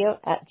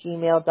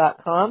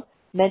boxingradio@gmail.com,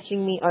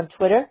 mentioning me on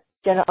Twitter,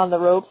 Jenna on the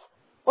ropes,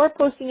 or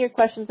posting your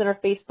questions in our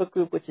Facebook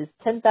group, which is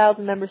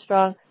 10,000 members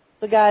strong.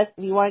 So, guys,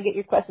 if you want to get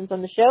your questions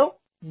on the show,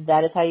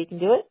 that is how you can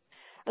do it.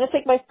 I'm going to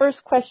take my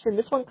first question.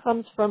 This one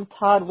comes from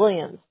Todd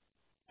Williams.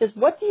 It says,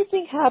 what do you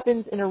think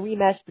happens in a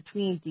rematch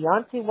between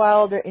Deontay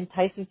Wilder and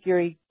Tyson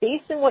Fury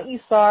based on what you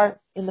saw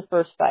in the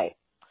first fight?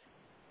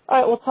 All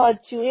right, well, Todd,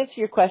 to answer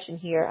your question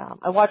here,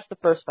 I watched the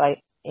first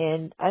fight,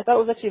 and I thought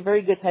it was actually a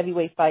very good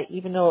heavyweight fight,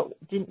 even though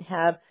it didn't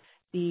have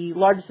the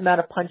largest amount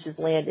of punches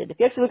landed. If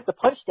you actually look at the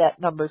punch stat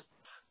numbers,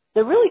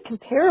 they're really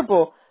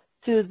comparable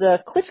to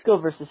the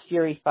Klitschko versus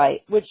Fury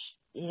fight, which,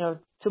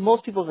 to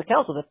most people's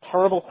accounts was a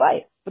terrible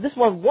fight. But this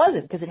one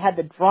wasn't because it had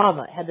the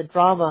drama. It had the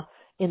drama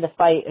in the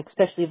fight,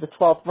 especially the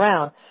 12th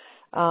round.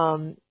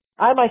 I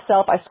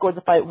scored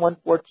the fight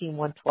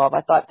 114-112.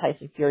 I thought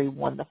Tyson Fury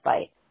won the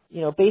fight.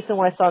 Based on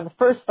what I saw in the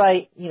first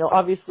fight,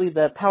 obviously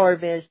the power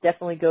advantage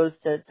definitely goes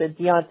to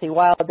Deontay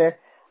Wilder.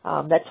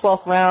 That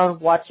 12th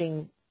round,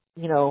 watching,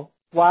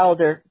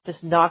 Wilder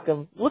just knock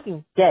him,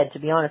 looking dead, to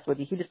be honest with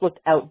you. He just looked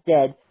out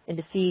dead. And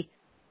to see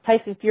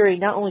Tyson Fury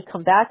not only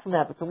come back from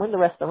that, but to win the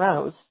rest of the round,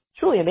 it was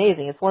truly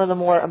amazing. It's one of the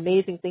more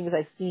amazing things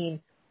I've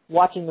seen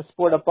watching the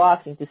sport of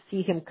boxing, to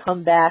see him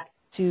come back,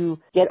 to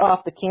get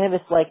off the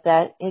canvas like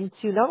that, and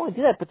to not only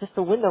do that, but just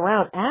to win the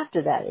round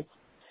after that. It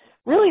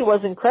really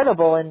was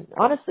incredible, and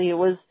honestly, it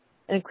was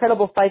an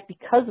incredible fight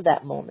because of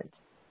that moment.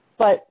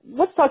 But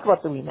let's talk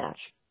about the rematch.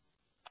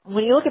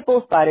 When you look at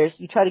both fighters,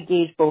 you try to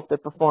gauge both their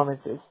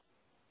performances.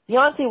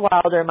 Deontay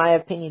Wilder, in my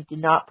opinion, did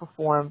not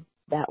perform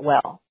that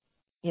well.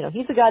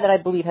 He's a guy that I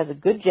believe has a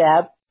good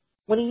jab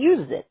when he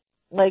uses it,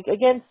 like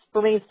against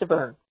Bermane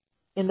Stiverne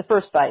in the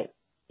first fight.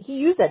 He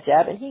used that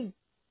jab, and he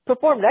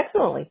performed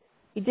excellently.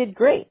 He did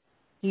great.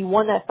 He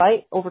won that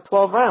fight over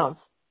 12 rounds.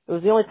 It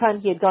was the only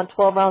time he had gone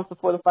 12 rounds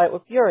before the fight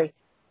with Fury.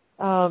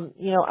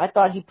 I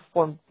thought he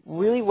performed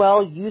really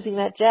well using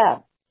that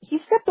jab. He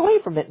stepped away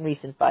from it in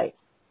recent fights.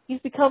 he's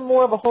become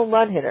more of a home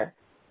run hitter.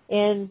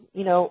 And,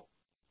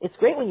 it's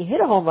great when you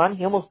hit a home run.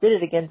 He almost did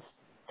it against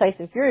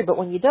Tyson Fury, but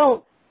when you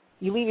don't,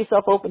 you leave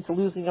yourself open to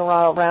losing a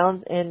lot of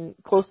rounds and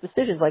close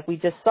decisions like we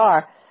just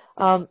saw.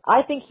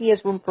 I think he has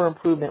room for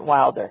improvement,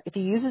 Wilder. If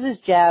he uses his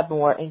jab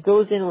more and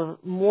goes in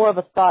with more of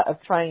a thought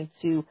of trying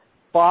to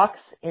box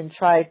and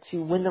try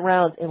to win the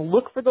rounds and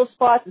look for those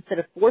spots instead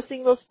of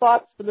forcing those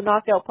spots for the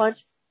knockout punch,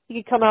 he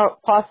could come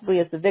out possibly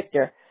as the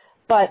victor.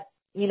 But,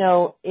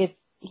 if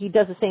he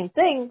does the same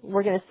thing,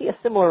 we're going to see a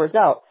similar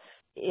result.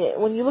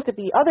 When you look at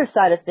the other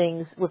side of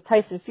things with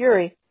Tyson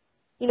Fury,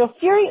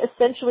 Fury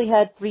essentially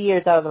had 3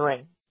 years out of the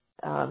ring.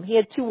 He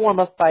had 2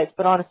 warm-up fights,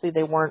 but honestly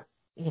they weren't,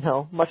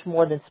 much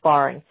more than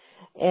sparring.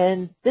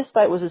 And this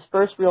fight was his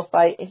first real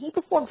fight, and he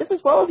performed just as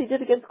well as he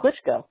did against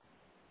Klitschko.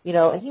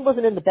 And he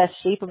wasn't in the best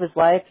shape of his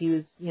life. He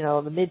was,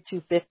 in the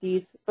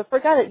mid-250s. But for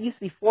a guy that used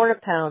to be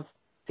 400 pounds,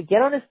 to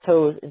get on his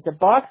toes and to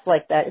box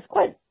like that is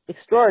quite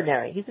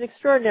extraordinary. He's an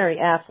extraordinary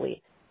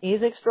athlete. He's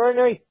an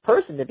extraordinary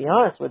person, to be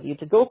honest with you,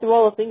 to go through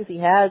all the things he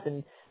has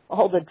and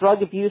all the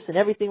drug abuse and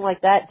everything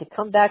like that, to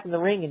come back in the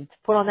ring and to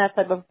put on that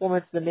type of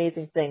performance is an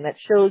amazing thing. That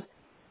shows,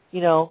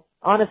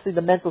 honestly,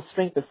 the mental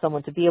strength of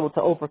someone to be able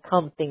to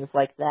overcome things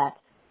like that.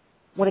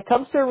 When it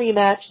comes to a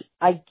rematch,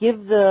 I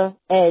give the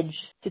edge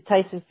to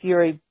Tyson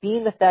Fury,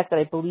 being the fact that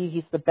I believe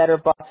he's the better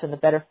boxer and the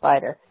better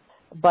fighter.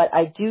 But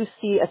I do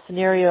see a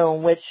scenario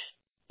in which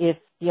if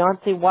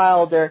Deontay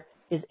Wilder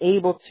is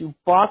able to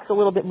box a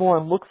little bit more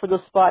and look for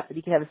those spots, that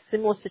he can have a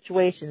similar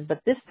situation,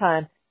 but this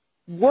time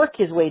work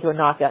his way to a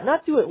knockout.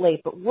 Not do it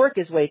late, but work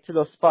his way to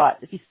those spots.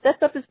 If he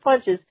sets up his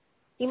punches,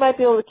 he might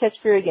be able to catch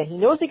Fury again. He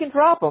knows he can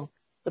drop him.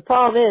 The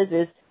problem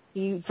is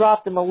he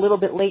dropped him a little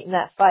bit late in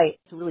that fight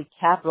to really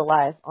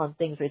capitalize on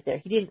things right there.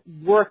 He didn't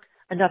work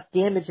enough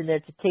damage in there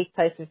to take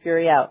Tyson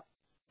Fury out.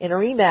 In a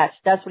rematch,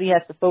 that's what he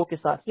has to focus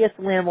on. He has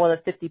to land more than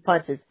 50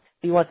 punches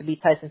if he wants to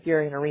beat Tyson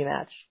Fury in a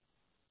rematch.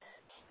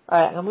 All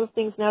right, I'll move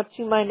things now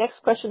to my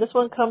next question. This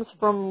one comes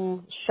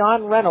from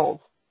Sean Reynolds.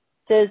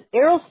 It says,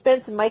 Errol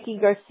Spence and Mikey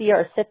Garcia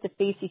are set to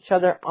face each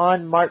other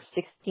on March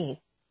 16th.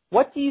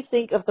 What do you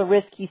think of the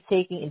risk he's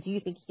taking, and do you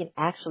think he can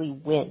actually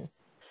win?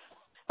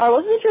 All right, well,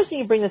 it's interesting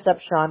you bring this up,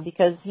 Sean,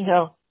 because,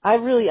 I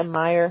really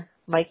admire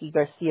Mikey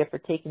Garcia for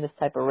taking this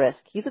type of risk.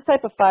 He's the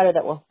type of fighter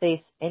that will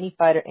face any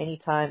fighter,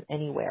 anytime,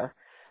 anywhere.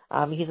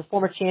 He's a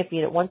former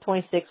champion at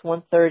 126,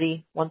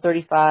 130,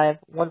 135,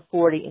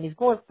 140, and he's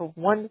going for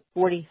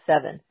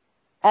 147.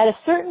 At a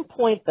certain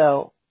point,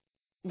 though,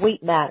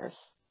 weight matters.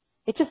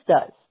 It just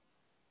does.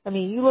 I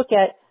mean, you look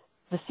at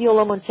Vasyl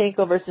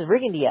Lomachenko versus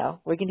Rigondeaux.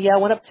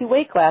 Rigondeaux went up 2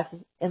 weight classes,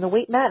 and the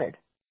weight mattered.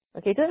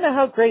 Okay, it doesn't matter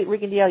how great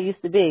Rigondeaux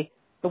used to be,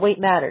 the weight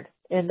mattered.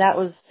 And that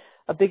was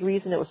a big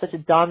reason it was such a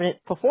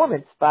dominant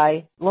performance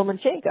by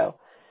Lomachenko.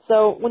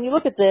 So when you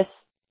look at this,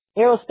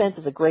 Errol Spence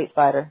is a great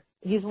fighter.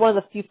 He's one of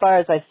the few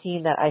fighters I've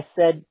seen that I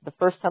said the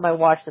first time I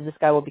watched him, this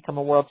guy will become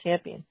a world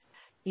champion.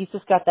 He's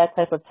just got that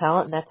type of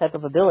talent and that type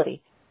of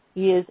ability.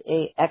 He is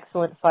an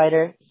excellent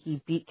fighter.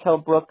 He beat Kell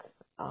Brook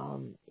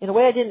in a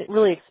way I didn't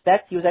really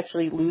expect. He was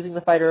actually losing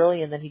the fight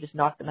early, and then he just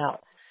knocked him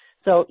out.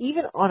 So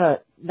even on a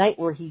night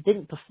where he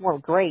didn't perform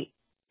great,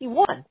 he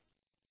won.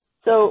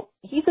 So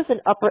he's just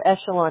an upper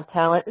echelon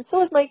talent, and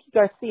so is Mikey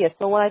Garcia.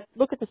 So when I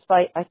look at this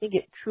fight, I think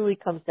it truly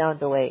comes down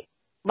to weight.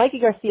 Mikey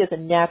Garcia is a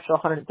natural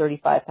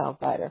 135-pound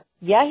fighter.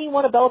 Yeah, he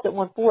won a belt at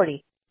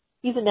 140.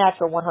 He's a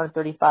natural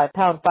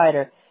 135-pound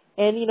fighter.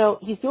 And,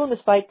 he's doing this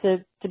fight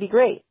to be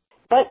great.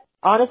 But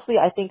honestly,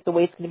 I think the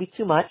weight's going to be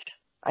too much.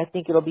 I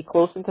think it'll be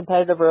close and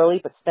competitive early,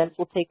 but Spence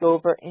will take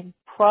over and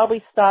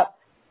probably stop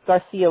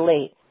Garcia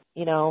late.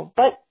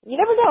 But you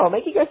never know.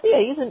 Mikey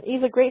Garcia,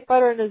 he's a great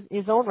fighter in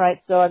his own right.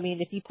 So, I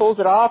mean, if he pulls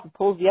it off and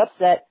pulls the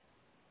upset,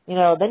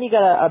 then you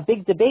got a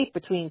big debate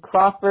between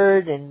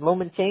Crawford and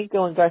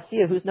Lomachenko and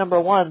Garcia, who's number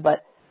one.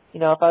 But,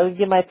 if I was to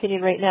give my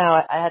opinion right now,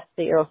 I have to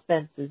say Errol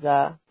Spence is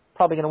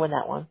probably going to win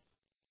that one.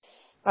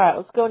 All right,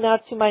 let's go now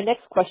to my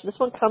next question. This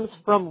one comes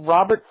from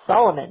Robert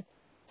Solomon.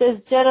 It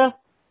says, Jenna,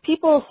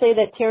 people say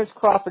that Terence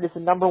Crawford is the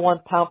number 1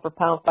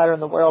 pound-for-pound fighter in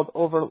the world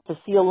over Vasyl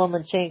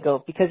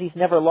Lomachenko because he's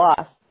never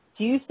lost.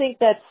 Do you think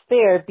that's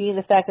fair, being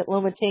the fact that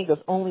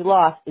Lomachenko's only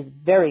loss is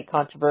very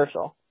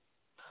controversial?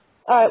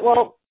 All right,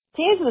 well,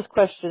 to answer this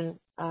question,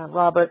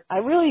 Robert, I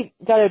really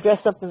got to address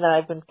something that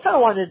I've been kind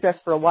of wanting to address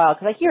for a while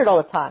because I hear it all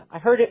the time. I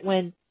heard it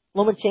when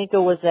Lomachenko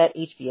was at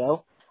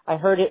HBO. I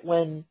heard it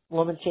when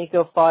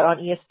Lomachenko fought on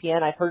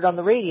ESPN. I've heard it on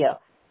the radio.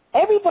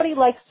 Everybody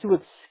likes to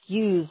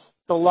excuse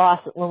the loss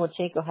that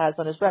Lomachenko has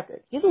on his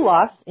record. He's a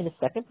loss in his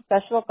second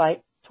professional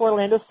fight to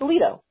Orlando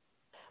Salido.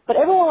 But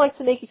everyone likes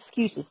to make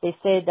excuses. They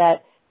say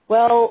that,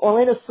 well,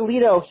 Orlando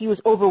Salido, he was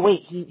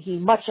overweight. He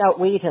much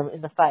outweighed him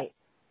in the fight.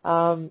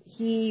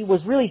 He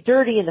was really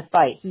dirty in the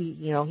fight.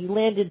 He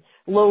landed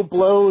low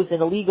blows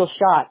and illegal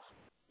shots.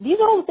 These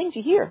are all the things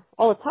you hear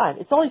all the time.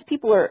 It's all these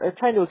people are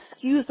trying to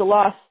excuse the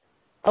loss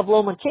of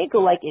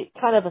Lomachenko like it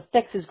kind of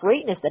affects his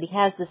greatness that he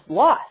has this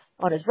loss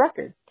on his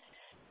record.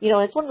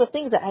 It's one of the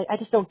things that I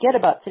just don't get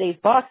about today's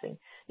boxing.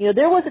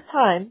 There was a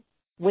time,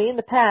 way in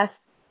the past,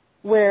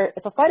 where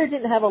if a fighter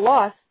didn't have a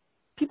loss,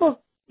 people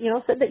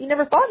said that you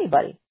never fought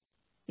anybody.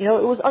 It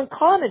was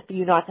uncommon for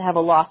you not to have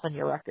a loss on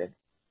your record.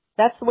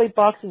 That's the way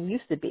boxing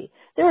used to be.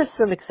 There were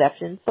some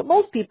exceptions, but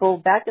most people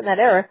back in that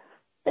era,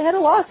 they had a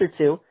loss or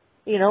two,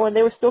 and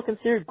they were still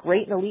considered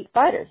great and elite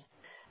fighters.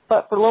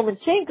 But for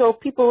Lomachenko,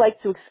 people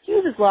like to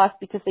excuse his loss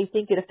because they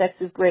think it affects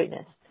his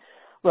greatness.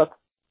 Look,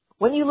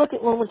 when you look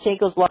at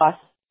Lomachenko's loss,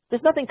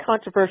 there's nothing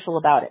controversial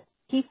about it.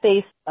 He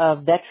faced a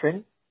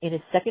veteran in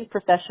his second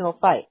professional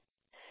fight.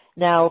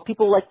 Now,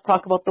 people like to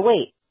talk about the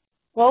weight.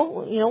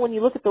 Well, when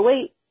you look at the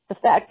weight, the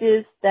fact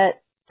is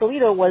that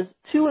Salido was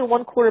 2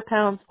 1/4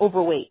 pounds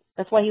overweight.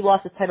 That's why he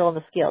lost his title on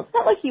the scale. It's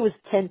not like he was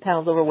 10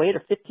 pounds overweight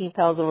or 15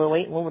 pounds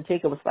overweight and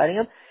Lomachenko was fighting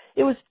him.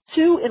 It was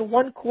 2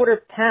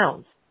 1/4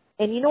 pounds.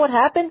 And you know what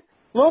happened?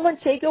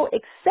 Lomachenko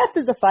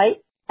accepted the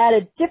fight at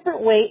a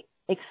different weight,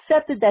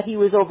 accepted that he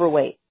was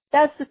overweight.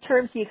 That's the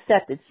terms he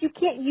accepted. So you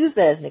can't use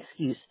that as an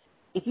excuse.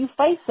 If you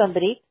fight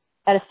somebody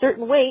at a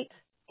certain weight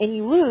and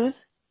you lose,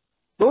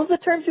 those are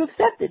the terms you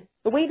accepted.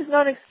 The weight is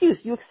not an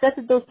excuse. You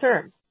accepted those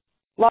terms.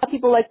 A lot of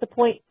people like to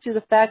point to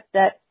the fact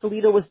that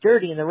Salido was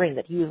dirty in the ring,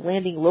 that he was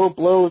landing low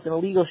blows and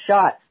illegal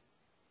shots.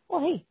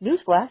 Well, hey,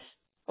 newsflash.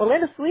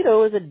 Orlando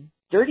Salido is a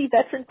dirty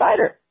veteran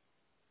fighter.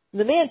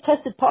 The man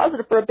tested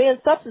positive for a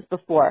banned substance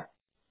before.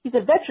 He's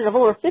a veteran of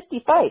over 50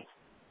 fights.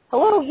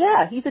 Hello,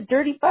 yeah, he's a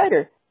dirty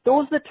fighter.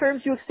 Those are the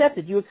terms you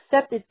accepted. You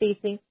accepted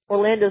facing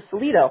Orlando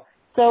Salido.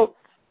 So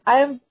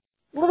I'm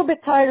a little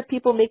bit tired of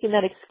people making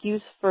that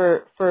excuse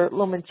for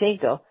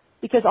Lomachenko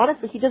because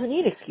honestly, he doesn't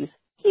need an excuse.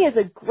 He is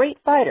a great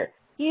fighter.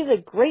 He is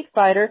a great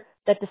fighter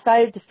that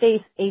decided to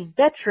face a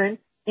veteran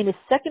in his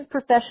second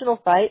professional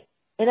fight.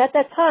 And at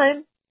that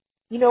time,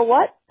 you know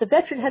what? The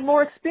veteran had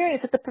more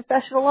experience at the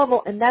professional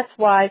level, and that's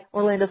why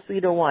Orlando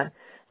Salido won.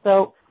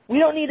 So we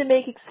don't need to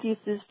make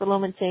excuses for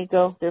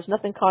Lomachenko. There's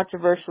nothing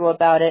controversial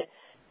about it.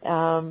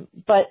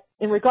 But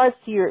in regards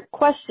to your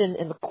question,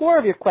 in the core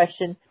of your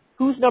question,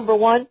 who's number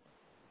one?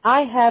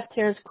 I have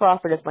Terrence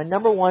Crawford as my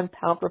number one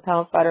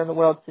pound-for-pound fighter in the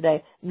world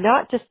today,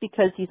 not just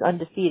because he's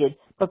undefeated,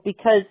 but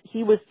because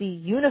he was the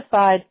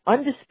unified,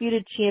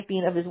 undisputed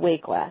champion of his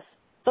weight class,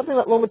 something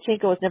that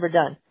Lomachenko has never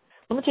done.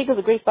 Lomachenko is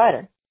a great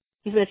fighter.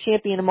 He's been a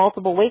champion in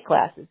multiple weight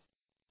classes,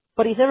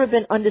 but he's never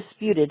been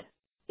undisputed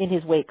in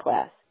his weight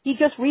class. He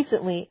just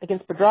recently,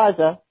 against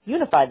Pedraza,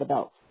 unified the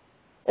belts.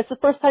 It's the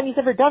first time he's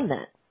ever done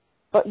that.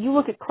 But you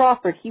look at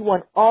Crawford, he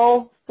won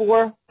all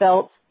 4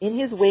 belts in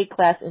his weight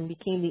class and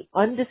became the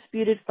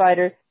undisputed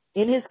fighter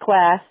in his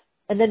class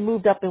and then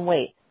moved up in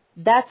weight.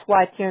 That's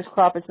why Terrence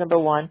Crawford's number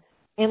one,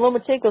 and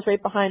Lomachenko's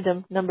right behind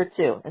him, number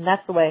 2. And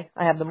that's the way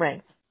I have them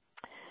ranked.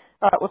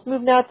 All right, let's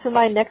move now to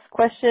my next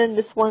question.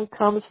 This one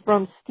comes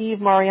from Steve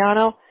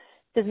Mariano. It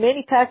says,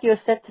 Manny Pacquiao is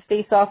set to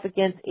face off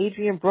against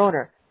Adrian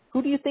Broner.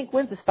 Who do you think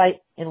wins this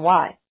fight and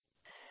why?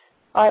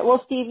 All right,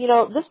 well, Steve,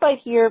 this fight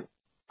here,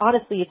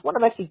 honestly, it's one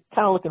I'm actually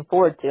kind of looking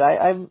forward to.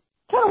 I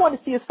kind of want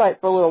to see this fight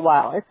for a little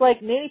while. It's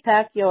like Manny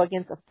Pacquiao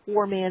against a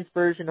poor man's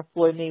version of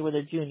Floyd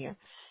Mayweather Jr.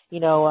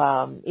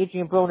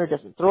 Adrian Broner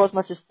doesn't throw as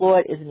much as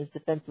Floyd, isn't as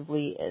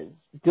defensively as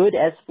good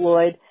as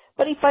Floyd,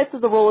 but he fights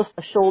with a roll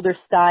a shoulder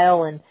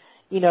style, and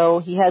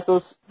he has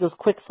those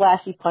quick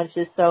flashy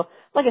punches. So,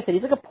 like I said,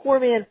 he's like a poor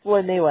man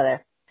Floyd Mayweather.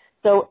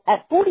 So,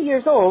 at 40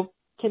 years old,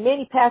 can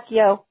Manny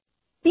Pacquiao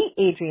beat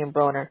Adrian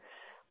Broner?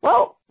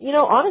 Well,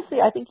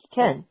 honestly, I think he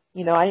can.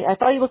 I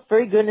thought he looked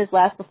very good in his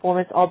last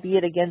performance,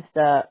 albeit against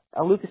a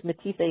Lucas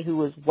Matisse who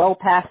was well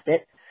past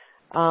it.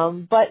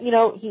 But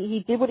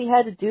he did what he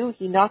had to do.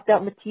 He knocked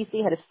out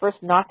Matisse, had his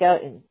first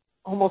knockout in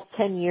almost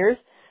 10 years.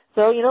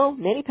 So,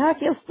 Manny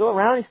Pacquiao's still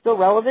around. He's still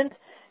relevant.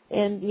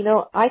 And,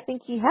 I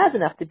think he has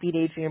enough to beat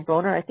Adrian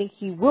Broner. I think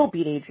he will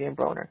beat Adrian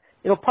Broner.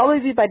 It'll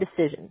probably be by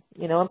decision.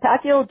 And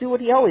Pacquiao will do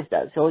what he always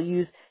does. He'll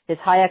use his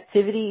high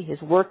activity,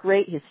 his work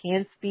rate, his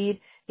hand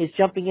speed, his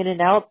jumping in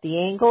and out, the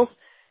angles.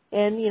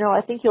 And,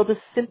 I think he'll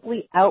just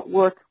simply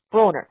outwork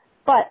Broner.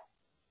 But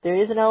there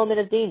is an element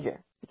of danger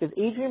because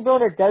Adrian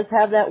Broner does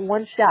have that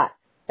one shot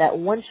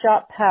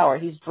power.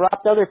 He's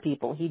dropped other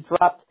people. He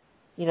dropped,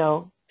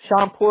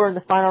 Sean Porter in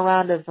the final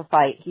round of a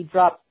fight. He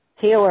dropped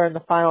Taylor in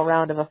the final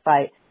round of a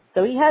fight.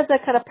 So he has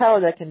that kind of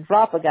power that can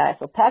drop a guy.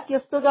 So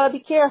Pacquiao's still got to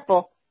be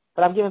careful,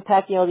 but I'm giving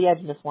Pacquiao the edge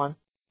in this one.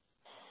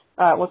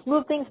 All right, let's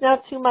move things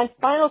now to my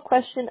final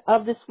question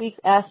of this week's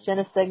Ask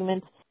Jenna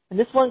segment, and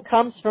this one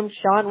comes from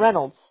Sean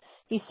Reynolds.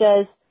 He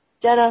says,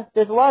 Jenna,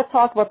 there's a lot of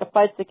talk about the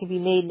fights that can be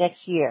made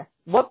next year.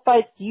 What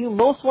fights do you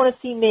most want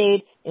to see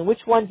made, and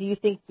which one do you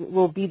think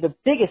will be the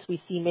biggest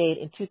we see made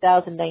in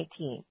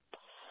 2019?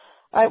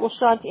 All right, well,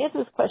 Sean, to answer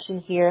this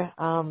question here,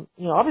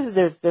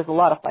 obviously there's a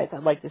lot of fights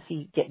I'd like to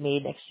see get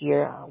made next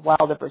year.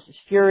 Wilder versus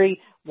Fury,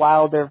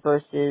 Wilder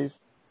versus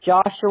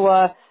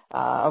Joshua, a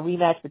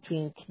rematch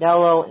between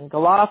Canelo and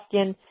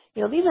Golovkin.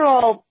 These are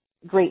all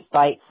great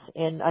fights,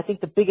 and I think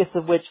the biggest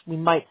of which we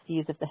might see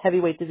is if the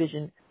heavyweight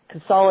division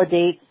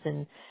consolidates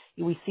and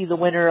we see the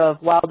winner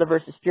of Wilder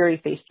versus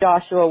Fury face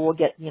Joshua. We'll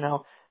get,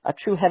 a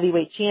true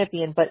heavyweight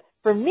champion. But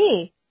for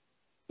me,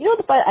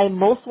 the fight I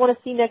most want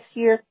to see next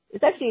year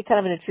is actually kind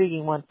of an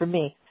intriguing one for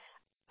me.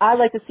 I'd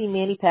like to see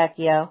Manny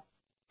Pacquiao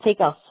take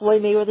on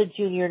Floyd Mayweather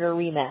Jr. in a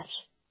rematch,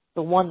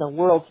 the one the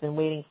world's been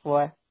waiting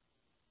for.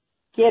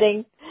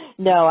 Kidding.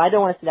 No, I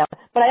don't want to see that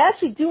one. But I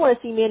actually do want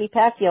to see Manny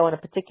Pacquiao in a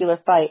particular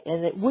fight,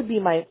 and it would be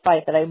my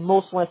fight that I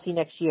most want to see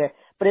next year.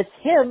 But it's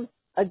him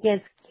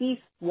against Keith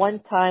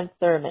one-time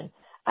Thurman.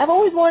 I've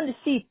always wanted to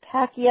see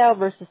Pacquiao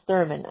versus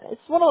Thurman.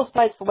 It's one of those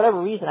fights for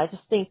whatever reason. I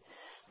just think,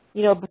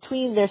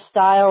 between their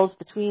styles,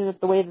 between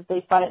the way that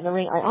they fight in the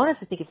ring, I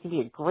honestly think it's going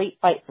to be a great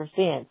fight for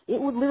fans.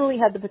 It would literally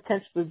have the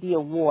potential to be a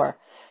war.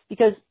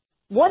 Because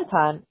one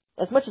time,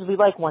 as much as we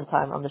like one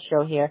time on the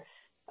show here,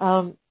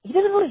 he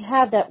doesn't really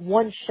have that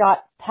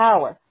one-shot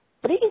power.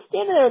 But he can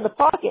stand there in the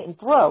pocket and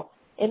throw.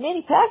 And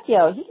Manny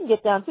Pacquiao, he can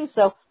get down too.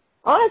 So,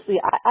 honestly,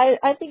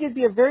 I think it would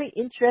be a very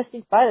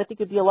interesting fight. I think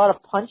it would be a lot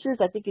of punches.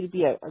 I think it would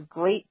be a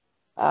great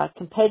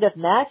competitive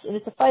match. And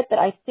it's a fight that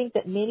I think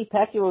that Manny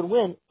Pacquiao would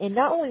win. And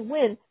not only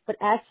win, but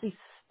actually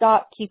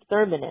stop Keith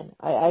Thurman in.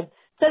 I've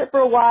said it for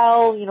a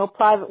while,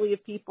 privately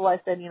of people.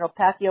 I said,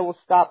 Pacquiao will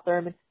stop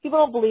Thurman. People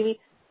don't believe me.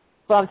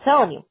 But I'm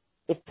telling you,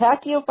 if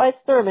Pacquiao fights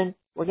Thurman,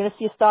 we're going to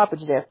see a stoppage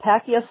there.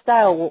 Pacquiao's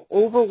style will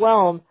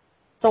overwhelm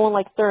someone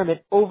like Thurman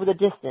over the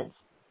distance.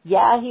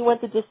 Yeah, he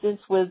went the distance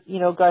with,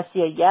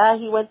 Garcia. Yeah,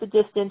 he went the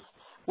distance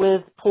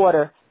with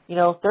Porter.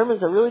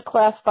 Thurman's a really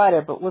class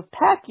fighter. But with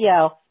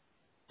Pacquiao, I'm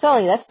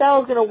telling you, that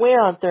style is going to wear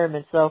on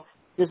Thurman. So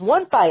there's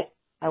one fight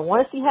I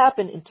want to see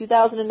happen in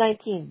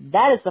 2019.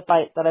 That is the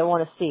fight that I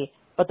want to see.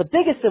 But the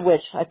biggest of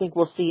which I think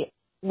we'll see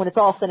when it's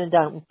all said and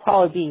done will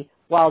probably be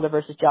Wilder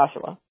versus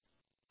Joshua.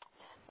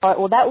 All right,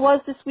 well, that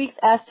was this week's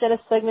Ask Jenna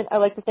segment. I'd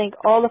like to thank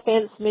all the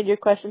fans that submitted your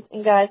questions.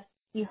 And, guys,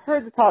 you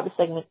heard the top of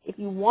the segment. If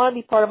you want to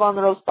be part of On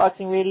the Ropes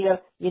Boxing Radio,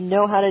 you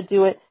know how to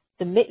do it.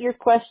 Submit your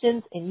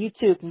questions, and you,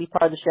 too, can be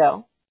part of the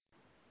show.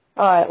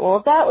 All right, well,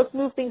 with that, let's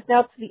move things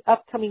now to the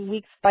upcoming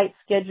week's fight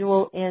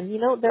schedule. And,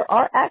 there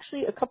are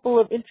actually a couple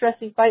of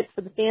interesting fights for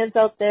the fans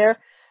out there.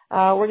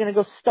 We're going to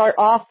go start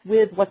off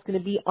with what's going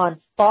to be on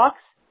Fox.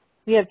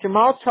 We have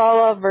Jermall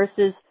Charlo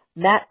versus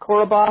Matt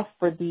Koroboff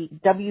for the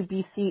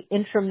WBC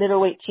Interim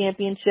Middleweight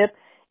Championship.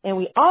 And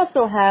we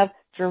also have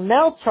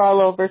Jermell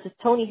Charlo versus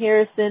Tony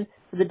Harrison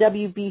for the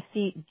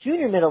WBC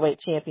Junior Middleweight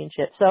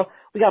Championship. So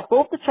we got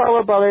both the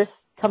Charlo brothers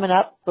coming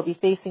up. They'll be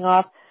facing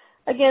off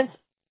against,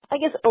 I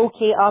guess,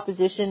 okay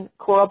opposition.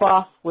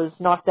 Koroboff was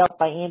knocked out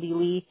by Andy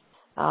Lee.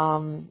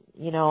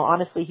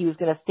 Honestly, he was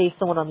going to face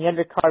someone on the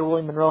undercard.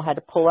 Willie Monroe had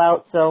to pull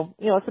out. So,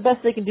 it's the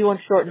best they can do on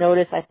short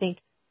notice. I think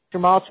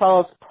Jermall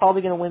Charlo is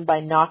probably going to win by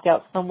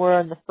knockout somewhere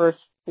in the first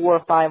 4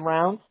 or 5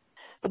 rounds.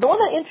 But the one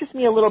that interests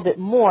me a little bit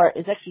more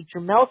is actually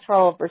Jermell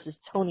Charlo versus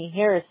Tony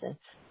Harrison.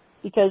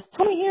 Because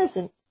Tony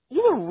Harrison,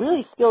 he's a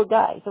really skilled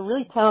guy. He's a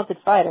really talented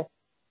fighter.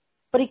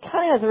 But he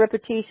kind of has a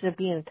reputation of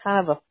being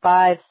kind of a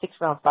 5-6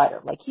 round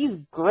fighter. Like, he's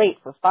great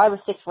for 5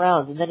 or 6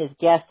 rounds, and then his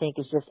gas tank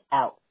is just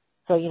out.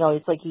 So,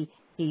 it's like he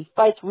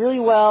fights really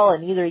well,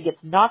 and either he gets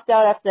knocked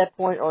out after that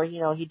point, or,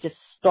 he just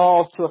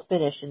stalls to a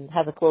finish and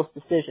has a close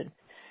decision.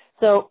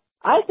 So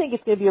I think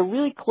it's going to be a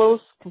really close,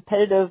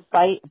 competitive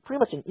fight, pretty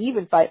much an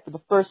even fight for the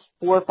first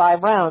 4 or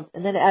 5 rounds.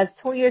 And then as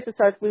Tony Harrison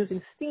starts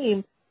losing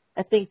steam,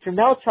 I think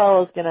Jermell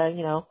Charlo is going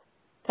to,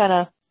 kind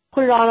of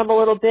put it on him a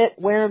little bit,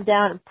 wear him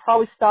down, and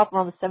probably stop him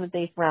on the 7th,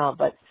 8th round.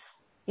 But,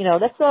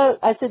 that's,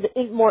 I'd say,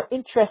 the more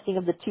interesting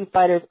of the 2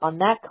 fighters on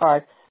that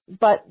card.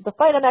 But the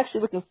fight I'm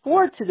actually looking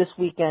forward to this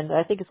weekend, and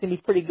I think it's going to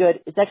be pretty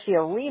good, it's actually a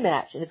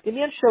rematch. And it's going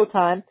to be on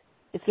Showtime.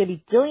 It's going to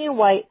be Dillian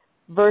Whyte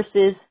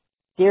versus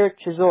Derek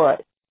Chisora.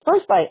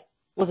 First fight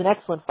was an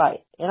excellent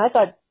fight, and I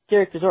thought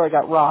Derek Chisora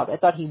got robbed. I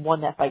thought he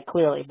won that fight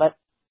clearly, but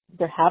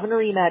they're having a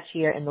rematch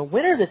here, and the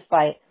winner of this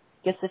fight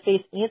gets to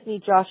face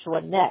Anthony Joshua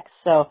next.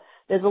 So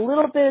there's a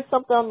little bit of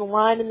something on the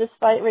line in this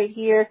fight right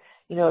here.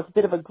 It's a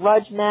bit of a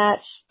grudge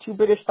match, 2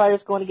 British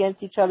fighters going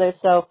against each other.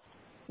 So,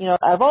 out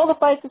of all the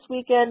fights this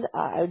weekend,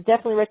 I would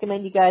definitely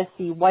recommend you guys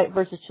see Whyte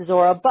versus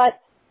Chisora,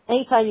 but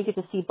anytime you get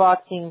to see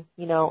boxing,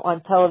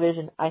 on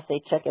television, I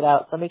say check it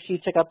out. So make sure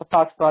you check out the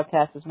Fox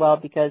broadcast as well,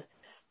 because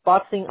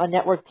boxing on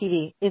network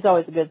TV is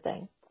always a good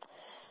thing.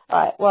 All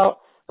right, well,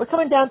 we're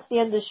coming down to the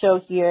end of the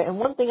show here, and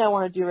one thing I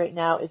want to do right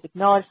now is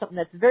acknowledge something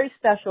that's very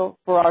special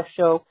for our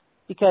show,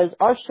 because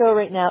our show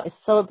right now is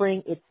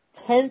celebrating its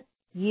 10th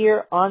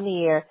year on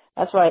the air.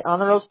 That's right, On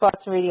the Ropes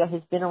Boxing Radio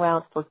has been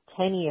around for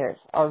 10 years.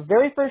 Our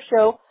very first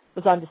show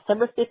was on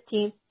December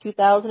 15th,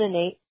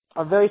 2008.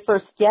 Our very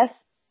first guest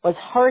was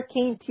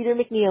Hurricane Peter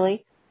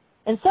McNeely,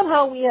 and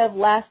somehow we have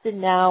lasted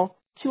now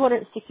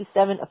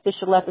 267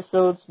 official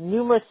episodes,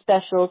 numerous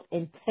specials,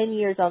 and 10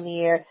 years on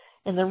the air.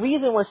 And the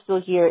reason we're still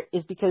here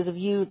is because of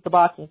you, the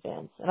boxing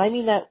fans. And I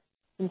mean that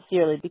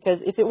sincerely, because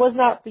if it was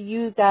not for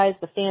you guys,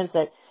 the fans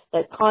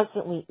that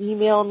constantly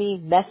email me,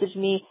 message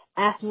me,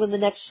 ask me when the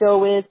next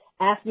show is,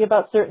 ask me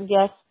about certain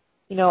guests,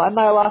 I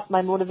might have lost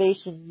my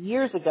motivation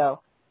years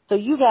ago. So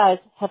you guys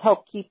have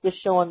helped keep this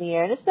show on the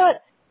air. And it's not,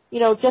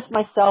 just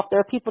myself. There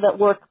are people that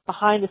work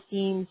behind the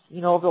scenes,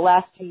 over the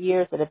last few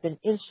years that have been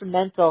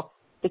instrumental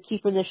to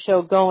keeping this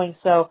show going.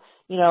 So,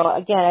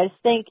 again, I just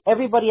thank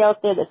everybody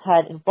out there that's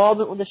had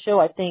involvement with the show.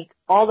 I thank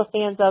all the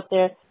fans out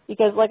there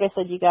because, like I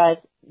said, you guys,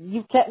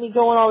 you've kept me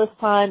going all this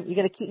time. You're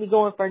going to keep me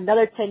going for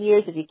another 10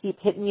 years if you keep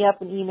hitting me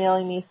up and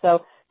emailing me.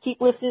 So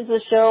keep listening to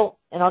the show,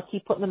 and I'll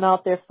keep putting them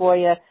out there for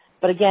you.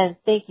 But again,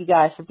 thank you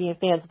guys for being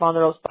fans of On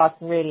the Ropes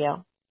Boxing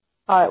Radio.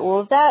 All right, well,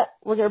 with that,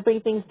 we're going to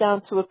bring things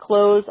down to a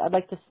close. I'd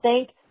like to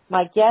thank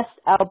my guest,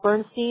 Al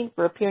Bernstein,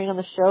 for appearing on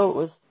the show. It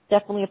was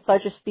definitely a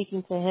pleasure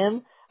speaking to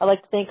him. I'd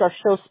like to thank our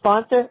show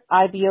sponsor,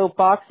 IBO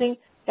Boxing.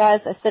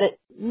 Guys, I said it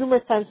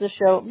numerous times in the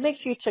show. Make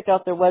sure you check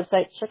out their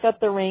website. Check out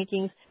their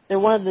rankings. They're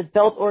one of the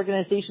belt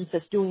organizations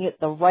that's doing it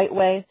the right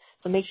way.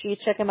 So make sure you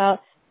check them out.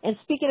 And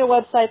speaking of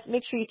websites,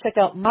 make sure you check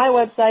out my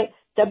website,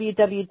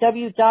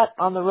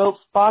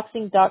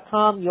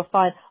 www.ontheropesboxing.com. You'll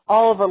find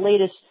all of our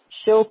latest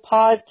show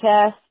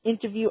podcasts,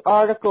 interview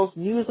articles,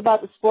 news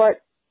about the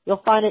sport.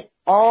 You'll find it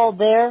all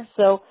there.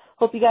 So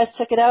hope you guys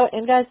check it out.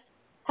 And guys,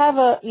 have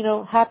a,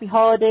 happy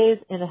holidays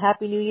and a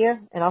happy new year.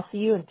 And I'll see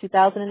you in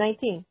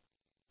 2019.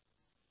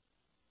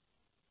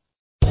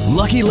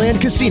 Lucky Land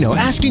Casino,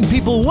 asking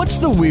people, what's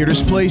the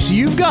weirdest place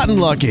you've gotten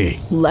lucky?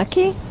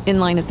 Lucky? In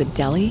line at the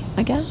deli,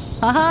 I guess?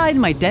 Aha, in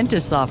my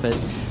dentist's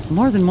office.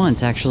 More than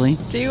once, actually.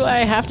 Do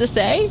I have to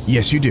say?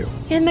 Yes, you do.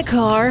 In the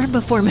car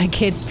before my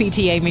kids'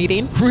 PTA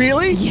meeting.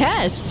 Really?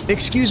 Yes.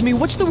 Excuse me,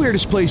 what's the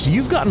weirdest place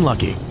you've gotten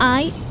lucky?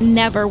 I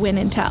never win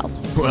and tell.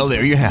 Well,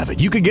 there you have it.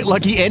 You can get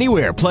lucky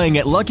anywhere, playing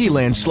at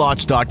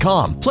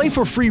LuckyLandSlots.com. Play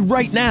for free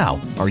right now.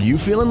 Are you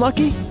feeling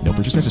lucky? No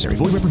purchase necessary.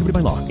 Void where prohibited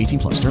by law.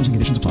 18+. Terms and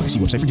conditions apply. See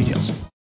website for details.